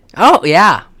cute. Oh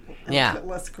yeah. Yeah.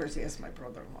 Unless of course he asked my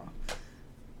brother-in-law.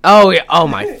 Oh, yeah. Oh,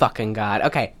 my fucking God.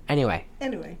 Okay, anyway.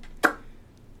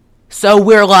 So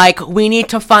we're like, we need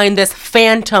to find this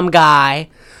phantom guy,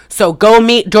 so go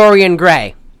meet Dorian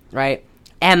Gray, right?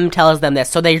 M tells them this.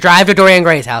 So they drive to Dorian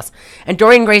Gray's house. And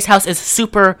Dorian Gray's house is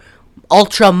super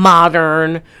ultra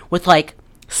modern with, like,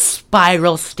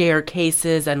 spiral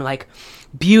staircases and, like,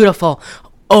 beautiful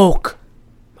oak,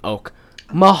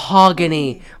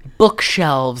 mahogany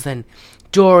bookshelves and...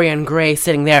 Dorian Gray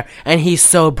sitting there, and he's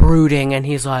so brooding, and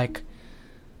he's like,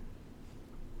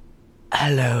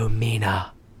 hello,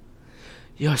 Mina.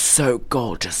 You're so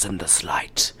gorgeous in this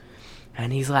light.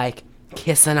 And he's like,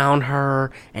 kissing on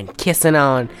her, and kissing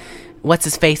on, what's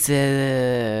his face,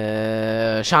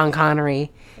 Sean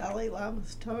Connery. Dalai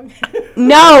Lama's tongue?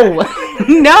 No,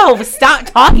 stop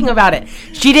talking about it.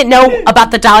 She didn't know about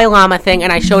the Dalai Lama thing,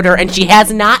 and I showed her, and she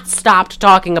has not stopped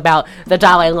talking about the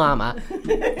Dalai Lama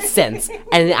since.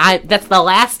 And that's the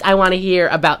last I want to hear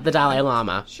about the Dalai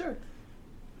Lama. Sure.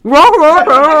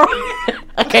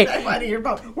 Okay. I want to hear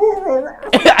about...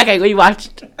 Okay, we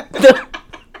watched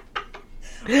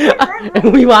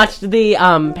the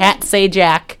Pat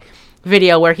Sajak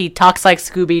video where he talks like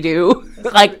Scooby-Doo.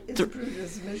 Like...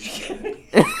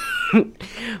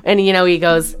 And, you know, he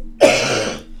goes,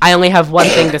 I only have one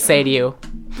thing to say to you.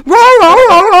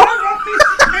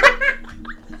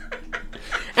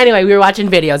 Anyway, we were watching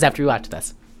videos after we watched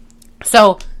this.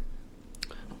 So,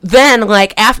 then,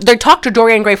 like, after they talk to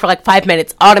Dorian Gray for, like, 5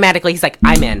 minutes, automatically he's like,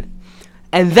 I'm in.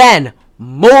 And then,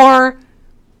 more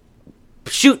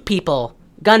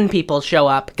gun people show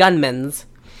up, gunmen's,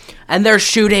 and they're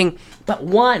shooting, but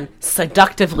one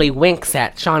seductively winks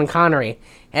at Sean Connery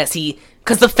as he...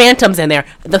 Because the Phantom's in there.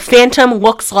 The Phantom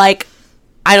looks like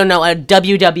I don't know, a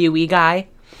WWE guy.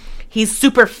 He's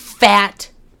super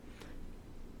fat,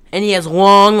 and he has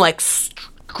long, like,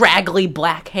 scraggly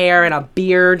black hair and a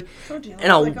beard, and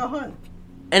like a hunt.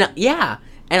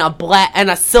 And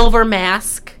a silver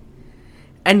mask,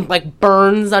 and like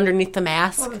burns underneath the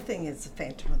mask. Well, the thing is, the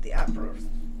Phantom of the Opera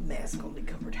mask only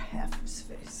covered half his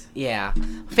face. Yeah,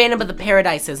 Phantom of the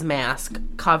Paradise's mask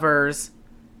covers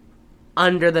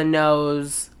under the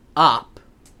nose up,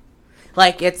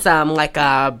 like it's like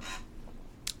a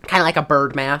kind of like a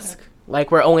bird mask,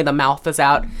 like where only the mouth is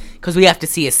out, because we have to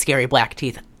see his scary black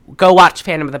teeth. Go watch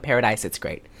Phantom of the Paradise; it's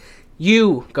great.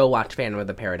 You go watch Phantom of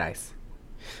the Paradise.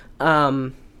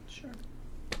 Sure.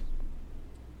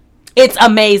 It's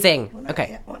amazing.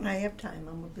 When I have time,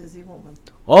 I'm a busy woman.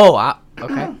 Oh,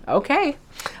 okay. Okay.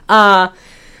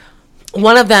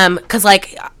 One of them, because,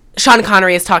 like, Sean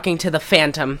Connery is talking to the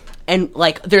Phantom, and,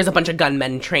 like, there's a bunch of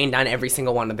gunmen trained on every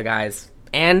single one of the guys.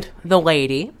 And the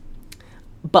lady.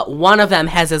 But one of them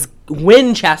has his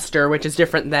Winchester, which is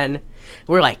different than...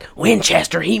 We're like,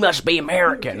 Winchester, he must be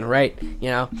American, right? You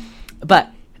know?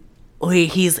 But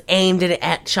he's aimed it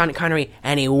at Sean Connery,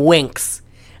 and he winks.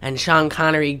 And Sean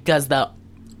Connery does the,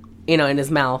 in his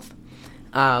mouth.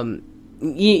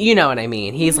 You know what I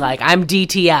mean. He's like, I'm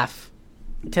DTF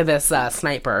to this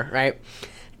sniper, right?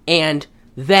 And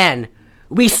then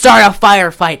we start a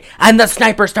firefight, and the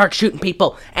sniper starts shooting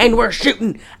people, and we're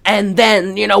shooting, and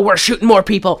then, we're shooting more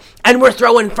people, and we're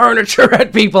throwing furniture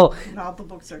at people. And all the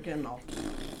books are getting all...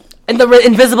 And the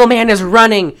Invisible Man is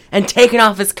running and taking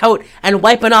off his coat and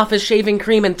wiping off his shaving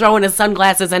cream and throwing his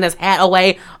sunglasses and his hat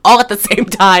away all at the same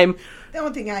time. The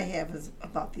only thing I have is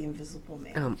about the Invisible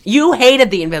Man. You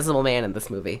hated the Invisible Man in this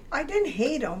movie. I didn't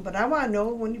hate him, but I want to know,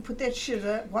 when you put that shit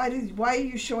up, why are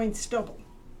you showing stubble?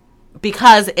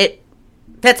 Because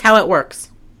that's how it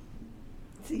works.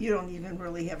 So you don't even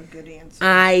really have a good answer.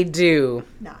 I do.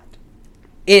 Not.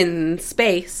 In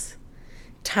space,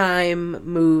 time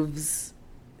moves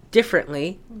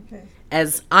differently,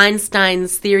 as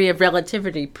Einstein's theory of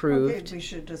relativity proved. Okay, we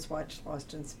should just watch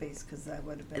Lost in Space, because that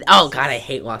would have been... Oh, God, I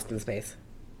hate Lost in Space.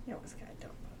 It was kind of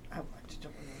dumb. I watched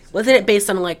it. Wasn't it based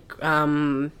on, like,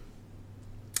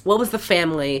 what was the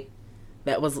family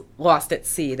that was lost at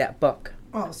sea, that book?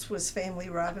 Oh, Swiss Family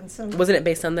Robinson. Wasn't it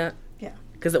based on that? Yeah.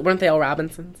 Because weren't they all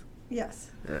Robinsons? Yes.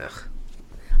 Ugh.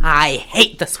 I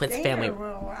hate the Swiss Family. Will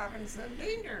Robinson.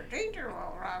 Danger,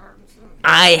 Will Robinson.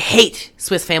 I hate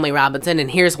Swiss Family Robinson, and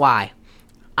here's why.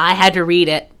 I had to read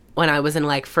it when I was in,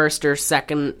 like, 1st or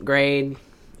 2nd grade,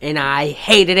 and I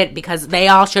hated it because they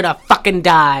all should have fucking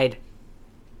died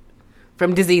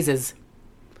from diseases.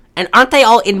 And aren't they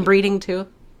all inbreeding, too?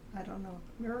 I don't know.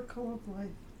 Miracle of Life.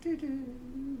 Doo-doo.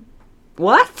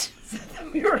 What?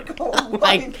 Miracle of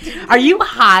Life. Are you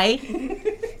high?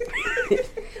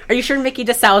 Are you sure Mickey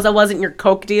DeSouza wasn't your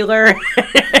Coke dealer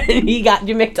and he got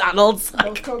you McDonald's?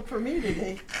 No Coke for me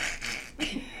today.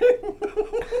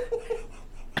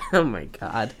 Oh my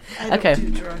God. I don't do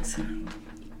drugs.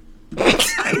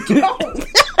 I don't.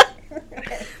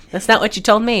 That's not what you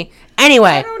told me. Anyway.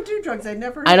 I don't do drugs. I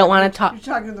don't want to talk. You're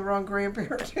talking to the wrong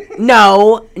grandparent.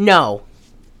 No.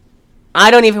 I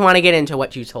don't even want to get into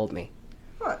what you told me.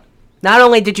 What? Not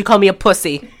only did you call me a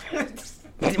pussy,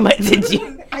 but did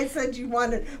you... I said you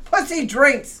wanted pussy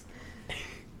drinks.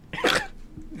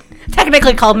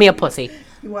 Technically called me a pussy.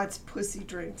 He wants pussy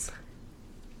drinks.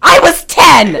 I was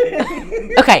 10!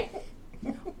 Okay.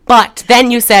 But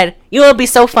then you said, it would be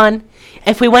so fun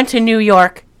if we went to New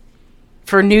York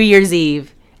for New Year's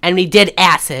Eve and we did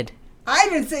acid. I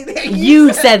didn't say that.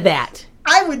 You said that.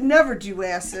 I would never do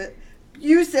acid.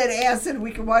 You said acid,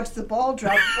 we could watch the ball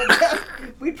drop, but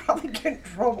we'd probably get in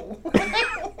trouble.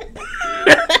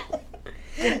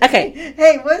 Okay.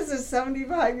 Hey, what's a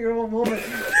 75-year-old woman?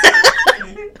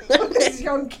 This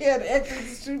young kid acting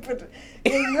stupid.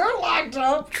 Hey, you're locked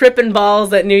up. Tripping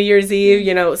balls at New Year's Eve,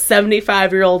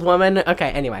 75-year-old woman.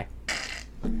 Okay, anyway.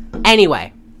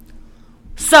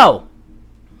 So,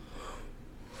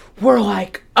 we're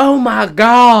like, oh my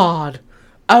God.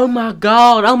 Oh my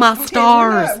God. Oh my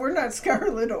stars. We're not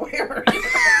Scarlett O'Hara.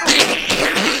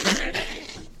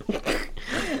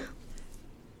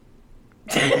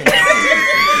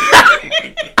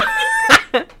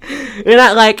 You're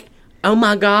not like, oh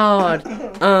my God.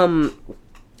 Oh,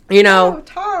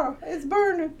 Tara, it's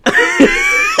burning.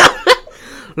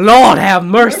 Lord have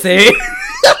mercy.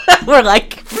 We're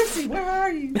like, Chrissy, where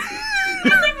are you?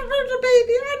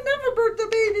 I never birthed a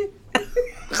baby.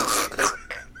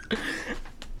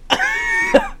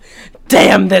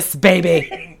 Damn this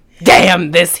baby.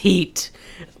 Damn this heat.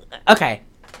 Okay.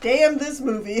 Damn this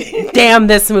movie. Damn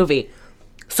this movie.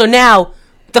 So now,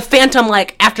 the Phantom,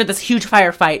 like, after this huge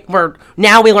firefight, where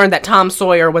now we learned that Tom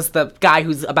Sawyer was the guy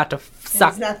who's about to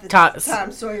suck... He's not the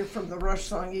Tom Sawyer from the Rush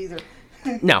song either.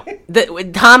 No.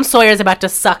 Tom Sawyer's about to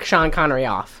suck Sean Connery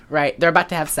off, right? They're about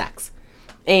to have sex.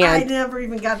 And I never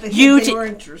even got the hint they were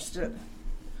interested.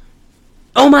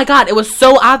 Oh my god, it was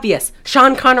so obvious.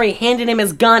 Sean Connery handed him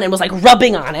his gun and was, like,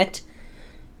 rubbing on it.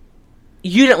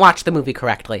 You didn't watch the movie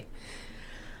correctly.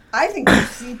 I think you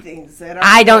see things that aren't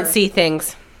I don't there. see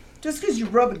things. Just because you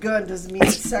rub a gun doesn't mean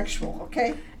it's sexual,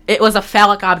 okay? It was a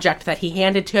phallic object that he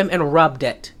handed to him and rubbed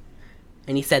it.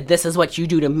 And he said, "This is what you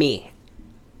do to me."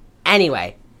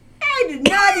 Anyway. I did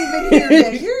not even hear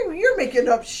that. You're making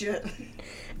up shit.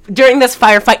 During this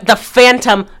firefight, the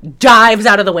Phantom dives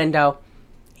out of the window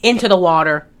into the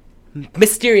water,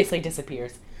 mysteriously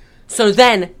disappears. So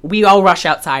then we all rush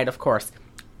outside, of course.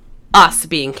 Us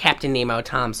being Captain Nemo,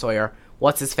 Tom Sawyer,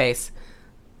 what's his face?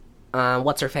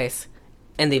 What's her face?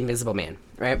 And the Invisible Man,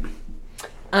 right?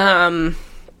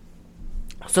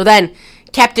 So then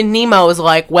Captain Nemo is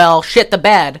like, well, shit the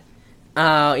bed.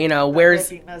 Where's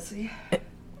That'd be messy.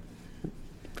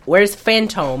 Where's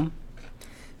Phantom?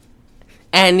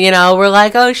 And, we're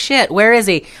like, oh shit, where is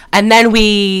he? And then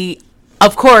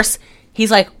of course,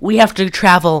 he's like, we have to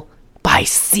travel by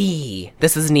sea.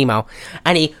 This is Nemo.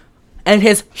 And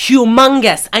his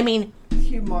humongous,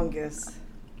 Humongous.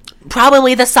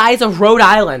 probably the size of Rhode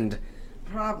Island.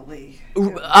 Probably.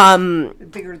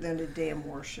 Bigger than a damn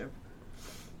warship.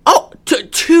 Oh,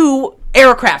 two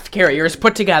aircraft carriers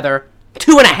put together,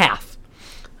 2.5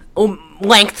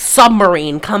 length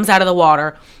submarine comes out of the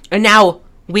water, and now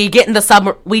we get in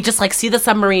the we just see the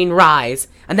submarine rise,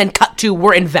 and then cut to,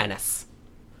 we're in Venice.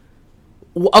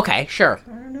 Okay, sure.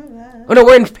 I don't know that. Oh no,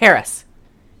 we're in Paris.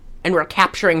 And we're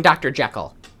capturing Dr.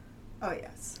 Jekyll. Oh,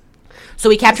 yes. So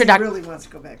we captured He really wants to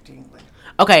go back to England.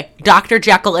 Okay, Dr.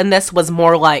 Jekyll in this was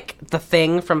more like the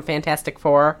Thing from Fantastic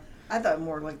Four. I thought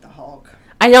more like the Hulk.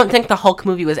 I don't think the Hulk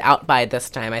movie was out by this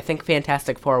time. I think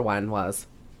Fantastic Four 1 was.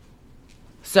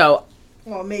 So...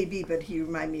 Well, maybe, but he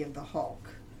reminded me of the Hulk.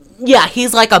 Yeah,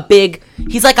 he's like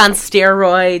he's like on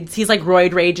steroids. He's like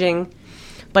roid raging.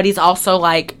 But he's also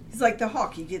like... He's like the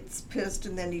Hulk. He gets pissed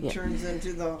and then he turns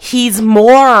into the... He's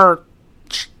more...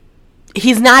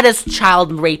 He's not as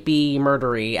child rapey,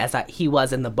 murdery as he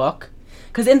was in the book.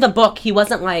 Because in the book, he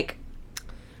wasn't like...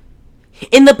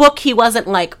 In the book, he wasn't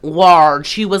like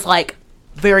large. He was like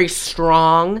very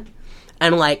strong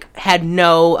and like had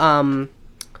no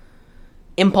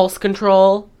impulse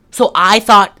control. So I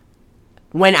thought,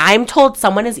 when I'm told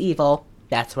someone is evil,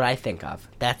 that's what I think of.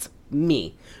 That's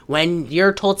me. When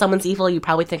you're told someone's evil, you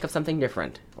probably think of something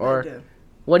different. Or I do.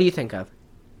 What do you think of?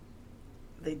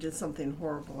 They did something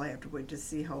horrible. I have to wait to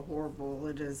see how horrible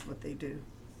it is what they do.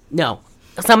 No.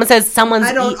 Someone says someone's...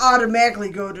 I don't automatically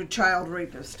go to child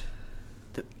rapist.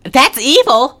 That's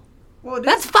evil. Well,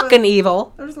 That's fucking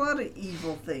evil. There's a lot of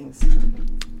evil things.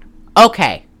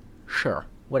 Okay. Sure.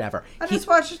 Whatever. I just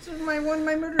watched my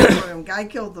murder program. Guy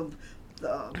killed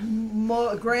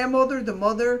the grandmother, the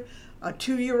mother, a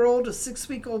 2-year-old, a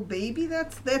 6-week-old baby.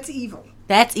 That's evil.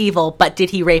 That's evil, but did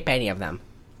he rape any of them?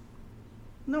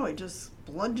 No, he just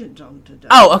bludgeoned them to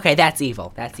death. Oh, okay, that's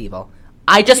evil. That's evil.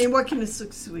 I mean, what can a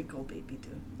 6-week-old baby do?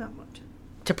 Not much.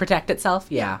 To protect itself?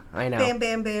 Yeah, I know. Bam,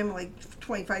 bam, bam, like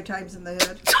 25 times in the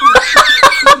head.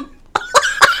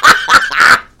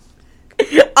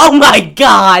 Oh my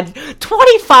god!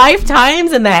 25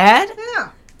 times in the head?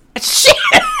 Yeah. Shit!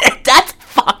 That's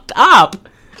fucked up.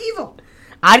 Evil.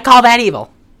 I'd call that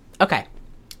evil. Okay.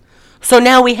 So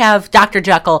now we have Dr.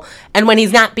 Jekyll, and when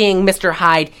he's not being Mr.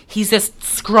 Hyde, he's this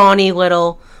scrawny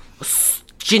little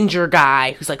ginger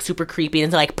guy who's like super creepy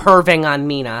and like perving on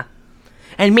Mina.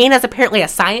 And Mina's apparently a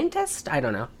scientist? I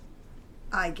don't know.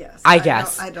 I guess. I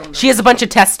guess. I don't know. She has a bunch of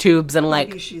test tubes and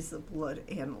Maybe like... she's a blood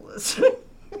analyst.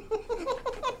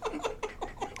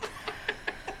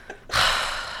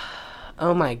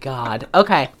 Oh my god.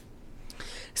 Okay.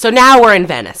 So now we're in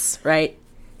Venice, right?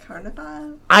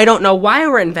 Carnival. I don't know why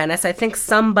we're in Venice. I think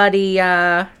somebody,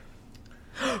 That's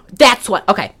what...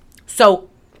 Okay. So,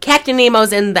 Captain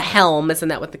Nemo's in the helm. Isn't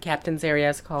that what the captain's area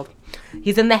is called?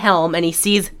 He's in the helm, and he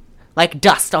sees, like,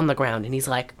 dust on the ground, and he's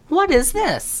like, what is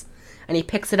this? And he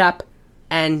picks it up,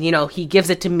 and, he gives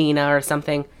it to Mina or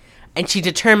something, and she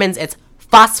determines it's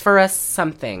phosphorus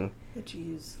something. That you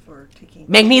use for taking...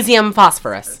 Magnesium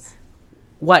phosphorus.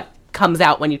 What comes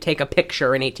out when you take a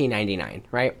picture in 1899,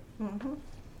 right? Mm-hmm.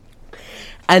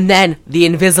 And then the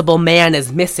Invisible Man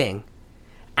is missing.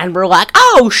 And we're like,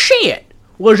 oh, shit!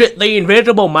 Was it the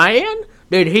Invisible Man?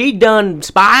 Did he done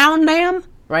spy on them?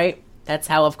 Right? That's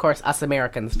how, of course, us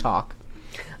Americans talk.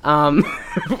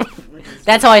 Which is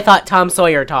That's how I thought Tom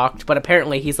Sawyer talked, but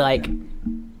apparently he's like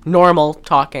normal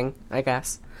talking, I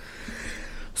guess.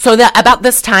 So that about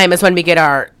this time is when we get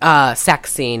our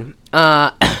sex scene.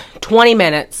 20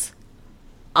 minutes,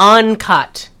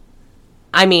 uncut.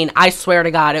 I mean, I swear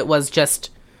to God, it was just,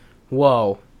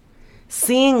 whoa.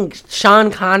 Seeing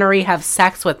Sean Connery have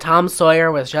sex with Tom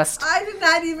Sawyer was just... I did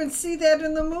not even see that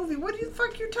in the movie. What do you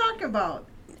fuck you're talking about?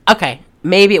 Okay,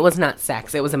 maybe it was not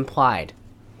sex. It was implied,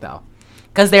 though.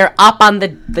 Because they're up on the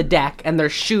deck and they're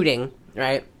shooting,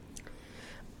 right?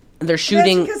 They're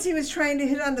shooting... That's because he was trying to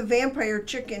hit on the vampire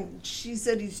chick and she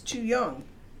said he's too young.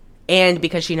 And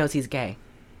because she knows he's gay.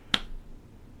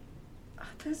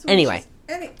 Anyway.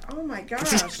 Oh my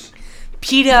gosh.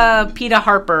 Peter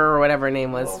Harper, or whatever her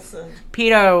name was. Wilson.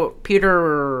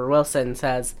 Peter Wilson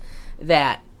says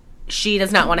that she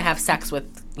does not want to have sex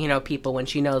with, people when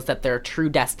she knows that their true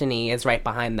destiny is right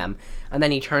behind them. And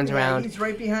then he turns around. He's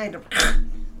right behind him.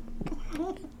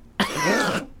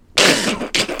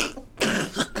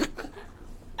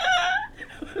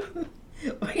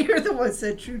 You're the one that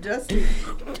said true destiny.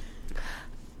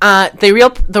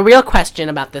 The real question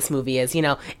about this movie is,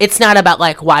 it's not about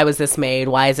like, why was this made?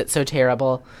 Why is it so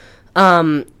terrible?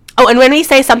 And when we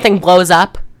say something blows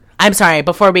up, I'm sorry,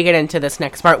 before we get into this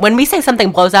next part, when we say something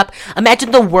blows up,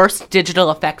 imagine the worst digital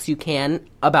effects you can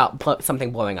about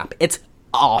something blowing up. It's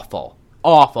awful.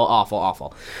 Awful, awful,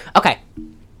 awful. Okay.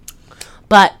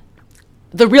 But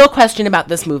the real question about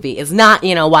this movie is not,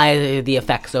 why are the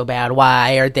effects so bad?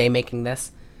 Why are they making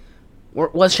this?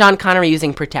 Was Sean Connery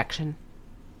using protection?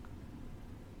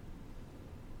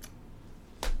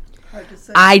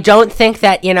 I don't think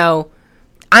that,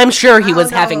 I'm sure he was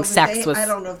having sex with... I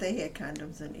don't know if they had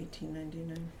condoms in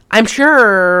 1899. I'm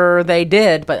sure they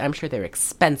did, but I'm sure they're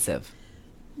expensive.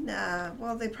 Nah,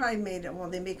 well, they probably made it... Well,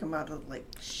 they make them out of, like,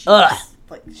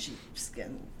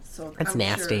 sheepskin. So that's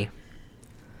nasty. Sure.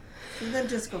 And then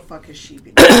just go fuck a sheep.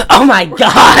 Oh, my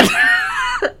God!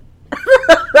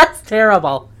 That's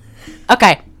terrible.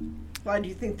 Okay. Why do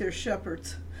you think they're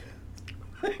shepherds?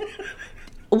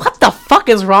 What the fuck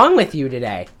is wrong with you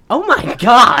today? Oh my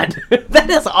God. That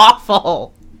is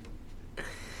awful.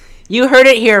 You heard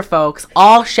it here, folks.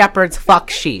 All shepherds fuck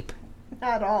sheep.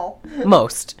 Not all.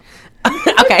 Most.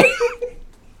 Okay.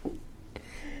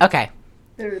 Okay.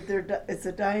 It's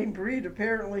a dying breed,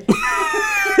 apparently.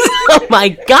 Oh my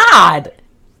God.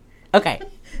 Okay.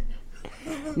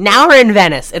 Now we're in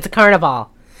Venice. It's a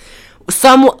carnival.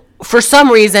 For some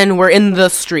reason, we're in the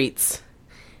streets.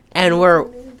 And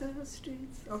we're in the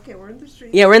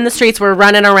streets. Yeah, we're in the streets. We're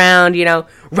running around,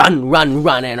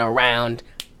 running around.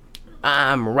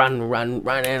 I'm running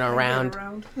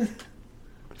around.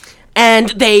 And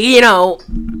they,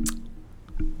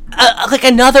 like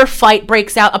another fight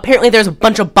breaks out. Apparently there's a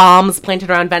bunch of bombs planted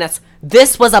around Venice.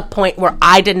 This was a point where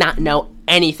I did not know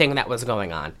anything that was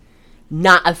going on.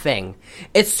 Not a thing.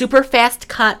 It's super fast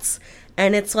cuts,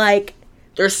 and it's like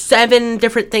there's 7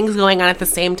 different things going on at the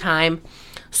same time.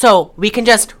 So we can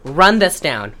just run this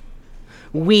down.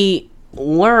 We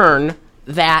learn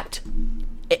that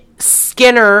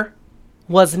Skinner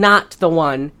was not the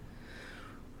one.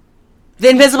 The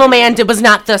Invisible Man was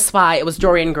not the spy. It was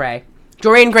Dorian Gray.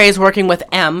 Dorian Gray is working with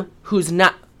M,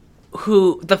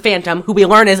 the Phantom, who we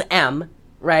learn is M,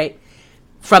 right,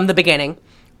 from the beginning.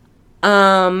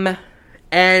 And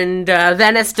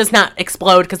Venice does not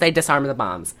explode because they disarm the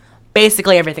bombs.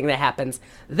 Basically everything that happens.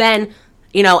 Then,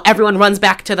 everyone runs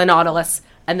back to the Nautilus,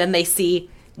 and then they see,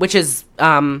 which is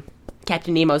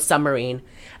Captain Nemo's submarine,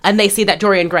 and they see that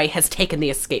Dorian Gray has taken the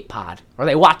escape pod, or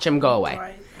they watch him go away.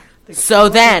 Right. So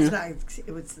then...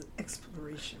 It was the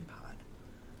exploration pod.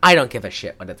 I don't give a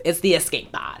shit what it's the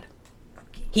escape pod.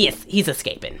 Okay. He's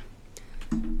escaping.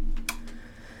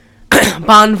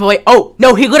 Bon voyage. Oh,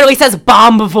 no, he literally says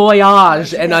bon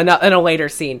voyage in a later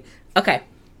scene. Okay.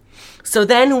 So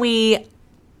then we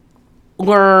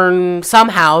learn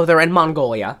somehow they're in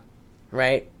Mongolia,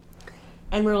 right?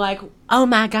 And we're like, oh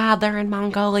my God, they're in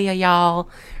Mongolia, y'all,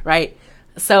 right?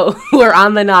 So we're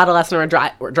on the Nautilus and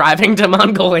we're driving to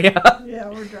Mongolia. Yeah,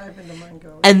 we're driving to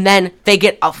Mongolia. And then they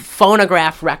get a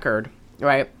phonograph record,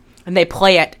 right? And they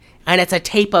play it, and it's a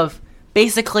tape of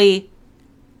basically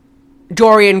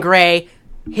Dorian Gray,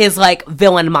 his like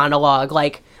villain monologue,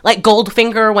 like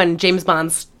Goldfinger when James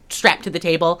Bond's strapped to the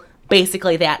table.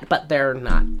 Basically that, but they're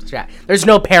not strapped. There's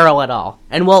no peril at all.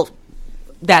 And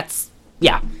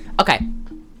okay.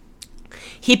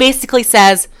 He basically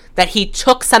says that he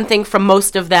took something from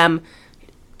most of them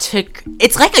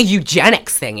it's like a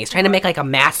eugenics thing. He's trying to make like a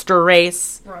master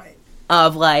race. Right.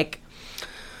 Of like,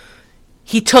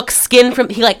 he took skin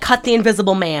he like cut the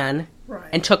Invisible Man. Right.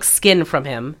 And took skin from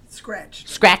him.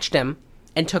 Scratched him.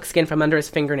 and took skin from under his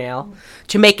fingernail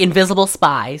to make invisible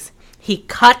spies. He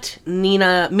cut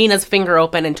Mina's finger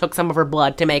open and took some of her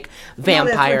blood to make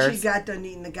vampires. That's when she got done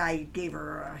eating. The guy gave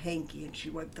her a hanky and she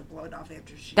wiped the blood off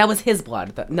after she... That was his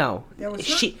blood. No. That was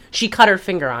she cut her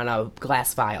finger on a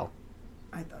glass vial.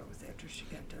 I thought it was after she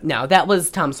got done. No, that was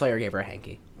Tom Sawyer gave her a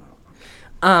hanky.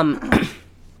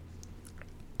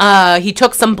 He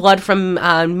took some blood from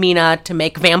Mina to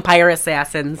make vampire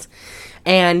assassins,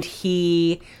 and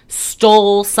he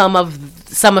stole some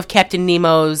of Captain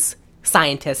Nemo's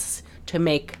scientists to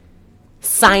make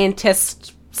science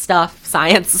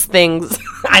things.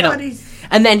 I don't.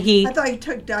 And then I thought he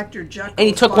took Dr. Jekyll. And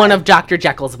he took one of Dr.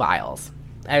 Jekyll's vials.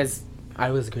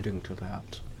 I was getting to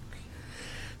that.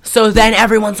 So then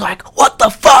everyone's like, "What the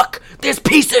fuck? This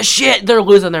piece of shit!" They're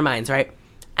losing their minds, right?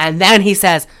 And then he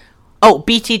says, "Oh,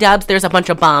 BT Dubs, there's a bunch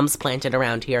of bombs planted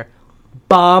around here.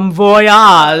 Bomb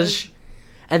voyage."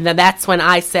 And then that's when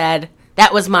I said,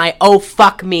 that was my "oh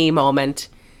fuck me" moment.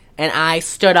 And I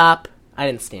stood up. I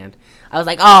didn't stand. I was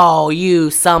like, "Oh, you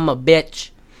son of a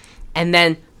bitch." And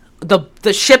then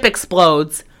the ship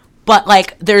explodes, but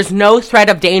like there's no threat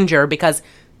of danger because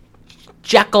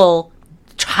Jekyll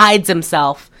hides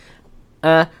himself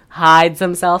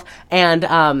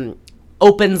and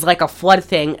opens like a flood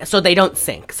thing so they don't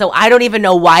sink. So I don't even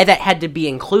know why that had to be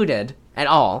included at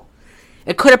all.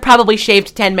 It could have probably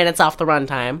shaved 10 minutes off the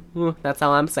runtime. That's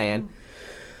all I'm saying.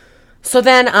 So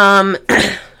then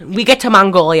we get to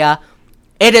Mongolia.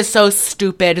 It is so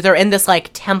stupid. They're in this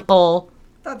like temple.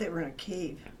 I thought they were in a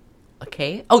cave. A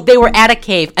cave? Oh, they were at a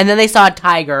cave, and then they saw a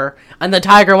tiger, and the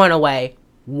tiger went away.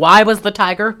 Why was the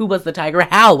tiger? Who was the tiger?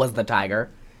 How was the tiger?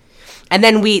 And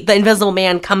then the Invisible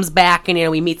Man comes back, and,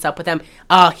 he meets up with him.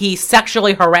 He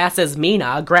sexually harasses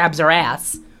Mina, grabs her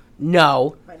ass.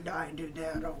 No. I do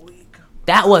that a week.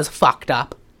 That was fucked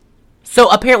up. So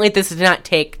apparently this did not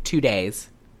take 2 days.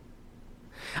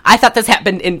 I thought this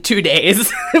happened in 2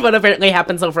 days, but apparently it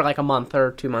happens over like a month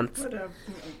or 2 months. But,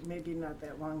 maybe not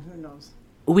that long, who knows?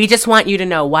 We just want you to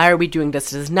know, why are we doing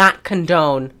this? It does not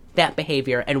condone that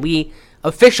behavior, and we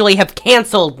officially have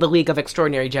canceled the League of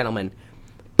Extraordinary Gentlemen.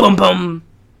 Boom, boom.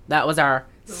 That was our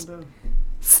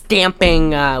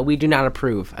stamping, we do not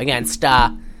approve against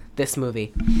this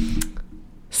movie.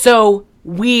 So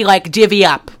we like divvy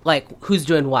up, like who's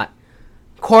doing what.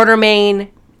 Quartermain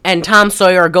and Tom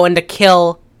Sawyer are going to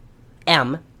kill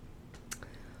M.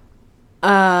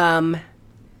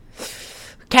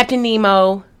 Captain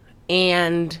Nemo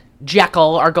and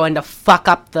Jekyll are going to fuck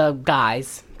up the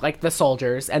guys, like the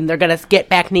soldiers, and they're going to get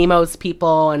back Nemo's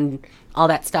people and all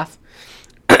that stuff.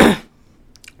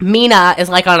 Mina is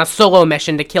like on a solo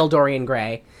mission to kill Dorian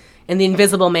Gray, and the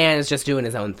Invisible Man is just doing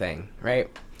his own thing, right?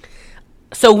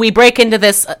 So we break into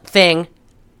this thing,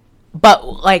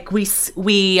 but like we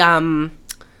do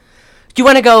you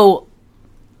want to go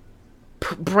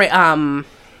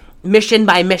mission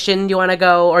by mission? Do you want to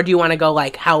go, or do you want to go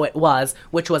like how it was,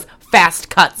 which was fast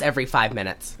cuts every 5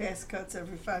 minutes? Fast cuts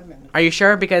every 5 minutes. Are you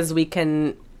sure? Because we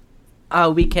can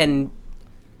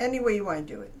any way you want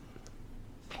to do it.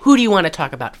 Who do you want to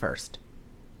talk about first?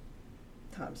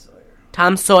 Tom Sawyer.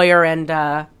 Tom Sawyer and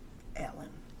Alan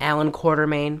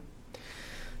Quartermain.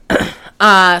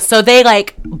 So they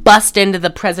like bust into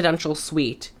the presidential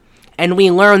suite, and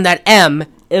we learn that M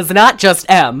is not just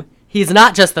M. He's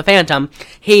not just the Phantom.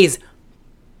 He's...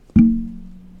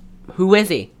 Who is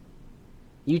he?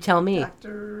 You tell me.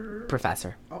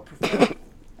 Professor. Oh, Professor.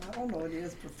 I don't know what he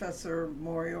is. Professor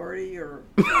Moriarty or...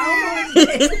 I don't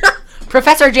know his name.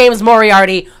 Professor James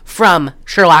Moriarty from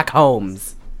Sherlock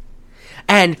Holmes.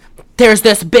 And there's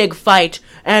this big fight,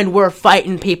 and we're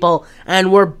fighting people,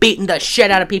 and we're beating the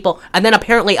shit out of people, and then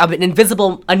apparently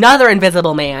another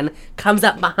invisible man comes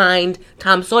up behind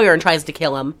Tom Sawyer and tries to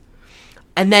kill him.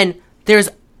 And then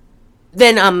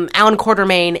Alan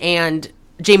Quartermain and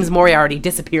James Moriarty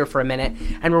disappear for a minute,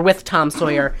 and we're with Tom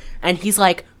Sawyer, and he's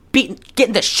like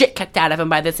getting the shit kicked out of him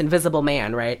by this invisible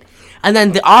man, right? And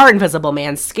then our invisible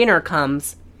man, Skinner,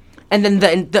 comes, and then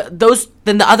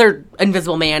the other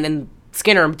invisible man and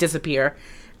Skinner disappear,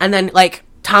 and then like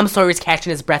Tom Sawyer's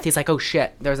catching his breath. He's like, "Oh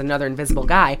shit, there's another invisible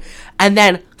guy," and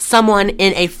then someone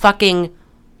in a fucking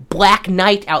Black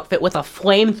Knight outfit with a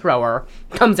flamethrower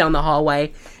comes down the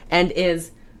hallway and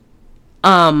is,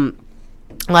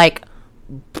 like,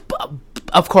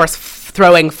 of course,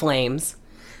 throwing flames.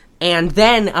 And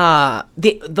then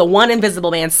the one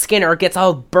invisible man, Skinner, gets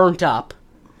all burnt up,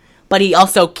 but he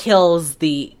also kills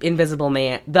the invisible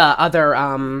man, the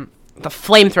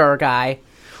flamethrower guy,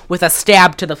 with a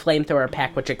stab to the flamethrower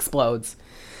pack, which explodes.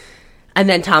 And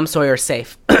then Tom Sawyer's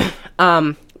safe,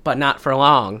 but not for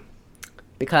long,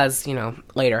 because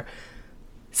later.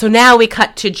 So now we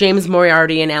cut to James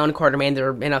Moriarty and Alan Quartermain.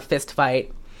 They're in a fist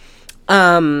fight.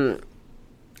 Are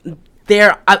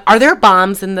there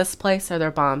bombs in this place? Are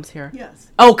there bombs here?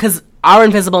 Yes. Oh, because our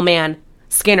Invisible Man,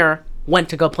 Skinner, went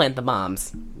to go plant the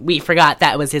bombs. We forgot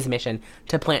that was his mission,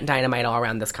 to plant dynamite all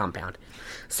around this compound.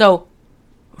 So,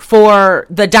 for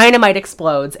the dynamite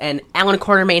explodes, and Alan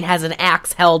Quartermain has an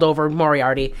axe held over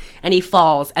Moriarty, and he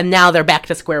falls, and now they're back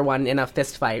to square one in a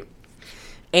fist fight.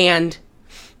 And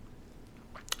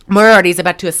Moriarty's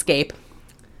about to escape,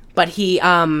 but he's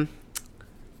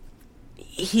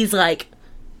like,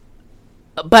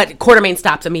 but Quartermain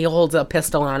stops him. He holds a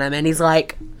pistol on him, and he's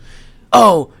like,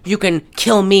 "Oh, you can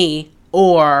kill me,"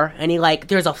 and he like,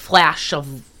 there's a flash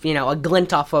of, a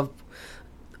glint off of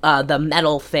the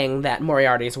metal thing that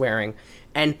Moriarty's wearing,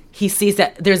 and he sees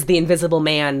that there's the Invisible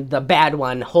Man, the bad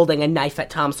one, holding a knife at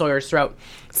Tom Sawyer's throat.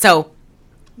 So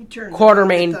He turned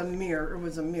Quartermain, with a mirror. It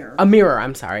was a mirror. A mirror,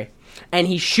 I'm sorry. And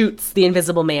he shoots the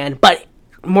Invisible Man, but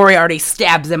Moriarty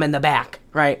stabs him in the back,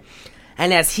 right?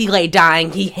 And as he lay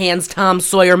dying, he hands Tom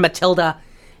Sawyer Matilda,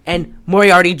 and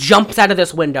Moriarty jumps out of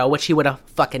this window, which he would have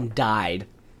fucking died.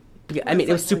 I mean,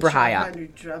 it was super high up.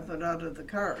 Jumping out of the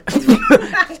car.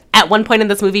 At one point in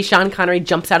this movie, Sean Connery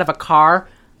jumps out of a car,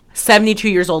 72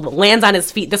 years old, lands on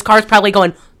his feet. This car's probably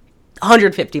going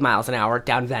 150 miles an hour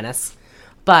down Venice.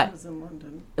 But It was in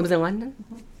London. It was in London?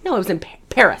 No, it was in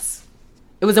Paris.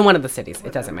 It was in one of the cities. Whatever.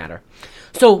 It doesn't matter.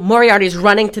 So Moriarty's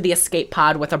running to the escape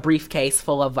pod with a briefcase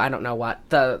full of, I don't know what,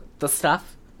 the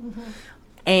stuff. Mm-hmm.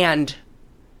 And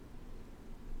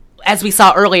as we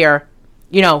saw earlier,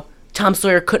 Tom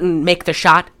Sawyer couldn't make the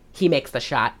shot. He makes the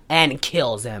shot and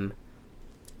kills him.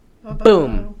 Ba-ba.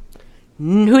 Boom.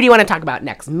 Who do you want to talk about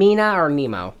next, Mina or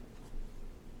Nemo?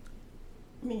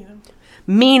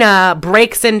 Mina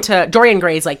breaks into... Dorian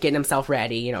Gray's, like, getting himself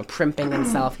ready, primping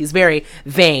himself. He's very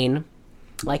vain,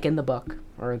 like in the book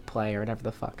or play or whatever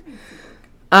the fuck.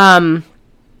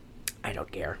 I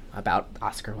don't care about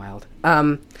Oscar Wilde.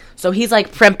 So he's,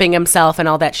 like, primping himself and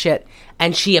all that shit,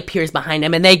 and she appears behind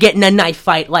him, and they get in a knife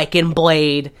fight, like in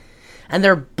Blade, and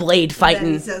they're blade fighting.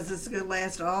 And he says this is going to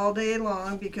last all day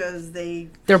long because they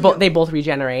both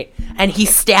regenerate, and he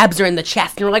stabs her in the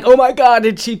chest, and we're like, oh my god,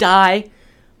 did she die?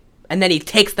 And then he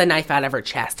takes the knife out of her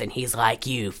chest, and he's like,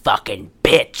 you fucking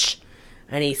bitch.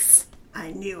 And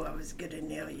I knew I was going to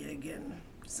nail you again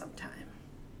sometime.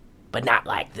 But not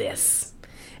like this.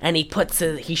 And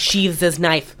he sheathes his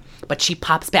knife, but she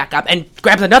pops back up and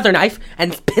grabs another knife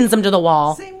and pins him to the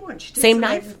wall. Same one. Same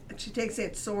knife? She takes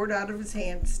that sword out of his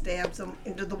hand, stabs him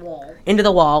into the wall. Into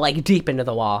the wall, like deep into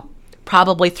the wall.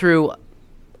 Probably through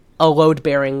a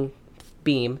load-bearing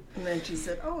beam. And then she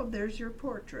said, oh, there's your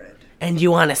portrait. And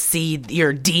you want to see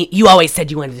you always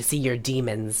said you wanted to see your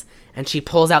demons. And she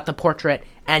pulls out the portrait,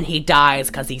 and he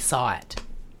dies because he saw it.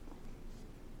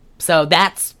 So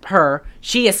that's her.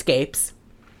 She escapes.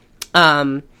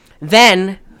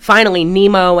 Then, finally,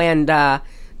 Nemo and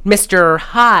Mr.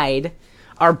 Hyde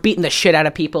are beating the shit out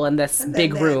of people in this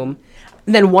big room.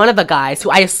 And then one of the guys, who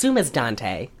I assume is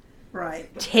Dante, right,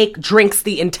 drinks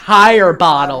the entire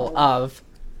bottle of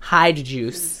Hyde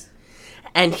juice.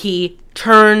 And he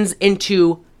turns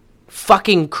into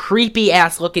fucking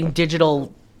creepy-ass looking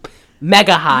digital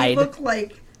Mega Hyde. He looked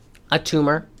like a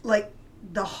tumor. Like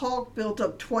the Hulk built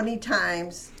up 20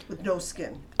 times with no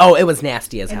skin. Oh, it was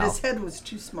nasty as hell. And his head was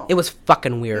too small. It was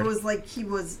fucking weird. It was like he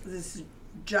was this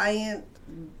giant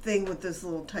thing with this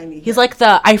little tiny head. He's like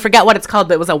I forget what it's called,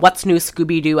 but it was a What's New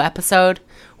Scooby-Doo episode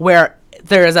where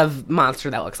there is a monster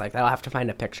that looks like that. I'll have to find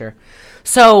a picture.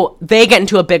 So they get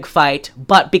into a big fight,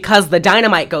 but because the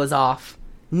dynamite goes off,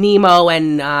 Nemo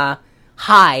and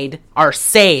Hyde are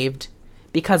saved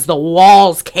because the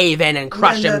walls cave in and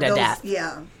crush him to death.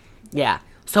 Yeah. Yeah.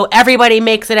 So everybody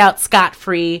makes it out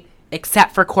scot-free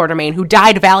except for Quartermain, who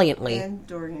died valiantly. And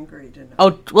Dorian Gray didn't.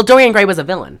 Oh, well, Dorian Gray was a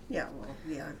villain. Yeah, well,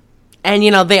 yeah. And,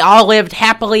 they all lived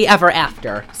happily ever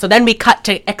after. So then we cut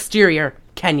to exterior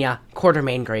Kenya,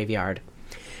 Quartermain graveyard.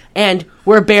 And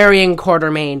we're burying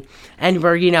Quartermain, and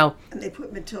we're, And they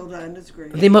put Matilda on his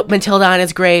grave. They put Matilda on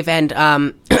his grave,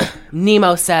 and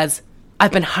Nemo says,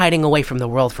 I've been hiding away from the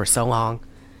world for so long.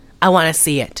 I want to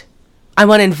see it. I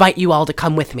want to invite you all to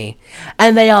come with me.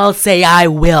 And they all say, I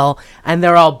will. And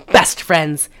they're all best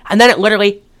friends. And then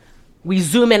we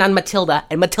zoom in on Matilda,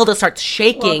 and Matilda starts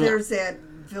shaking. Well, there's that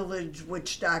village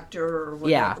witch doctor or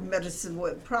whatever, medicine,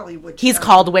 probably witch He's doctor.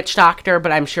 called witch doctor,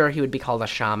 but I'm sure he would be called a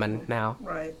shaman now.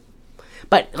 Right.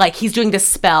 But, he's doing this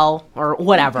spell or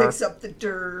whatever. He picks up the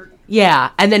dirt.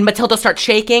 Yeah, and then Matilda starts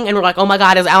shaking, and we're like, oh my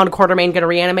god, is Alan Quartermain going to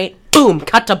reanimate? Boom,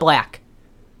 cut to black.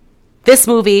 This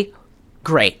movie,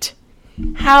 great.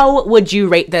 How would you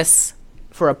rate this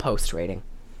for a post rating?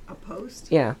 post.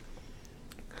 Yeah.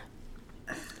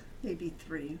 Maybe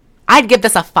 3. I'd give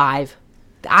this a 5.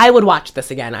 I would watch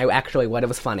this again. I actually would. It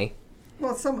was funny.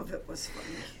 Well, some of it was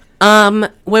funny.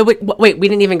 Wait, we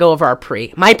didn't even go over our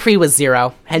pre. My pre was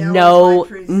 0. Had Yeah, no, my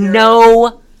pre 0.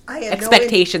 no I had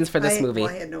expectations for this movie.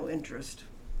 I had no interest.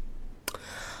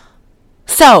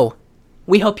 So,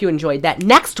 we hope you enjoyed that.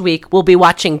 Next week, we'll be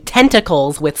watching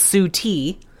Tentacles with Sue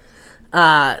T.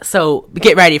 So,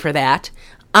 get ready for that.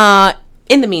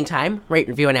 In the meantime, rate,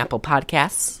 review on Apple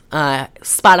Podcasts,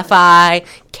 Spotify,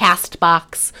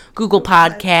 CastBox, Google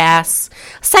Podcasts.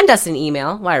 Send us an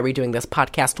email. Why are we doing this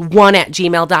podcast?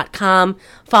 1@gmail.com.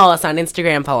 Follow us on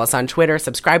Instagram. Follow us on Twitter.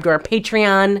 Subscribe to our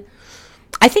Patreon.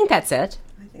 I think that's it.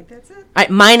 I think that's it. All right,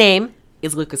 my name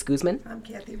is Lucas Guzman. I'm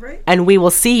Kathy Wright. And we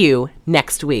will see you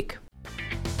next week.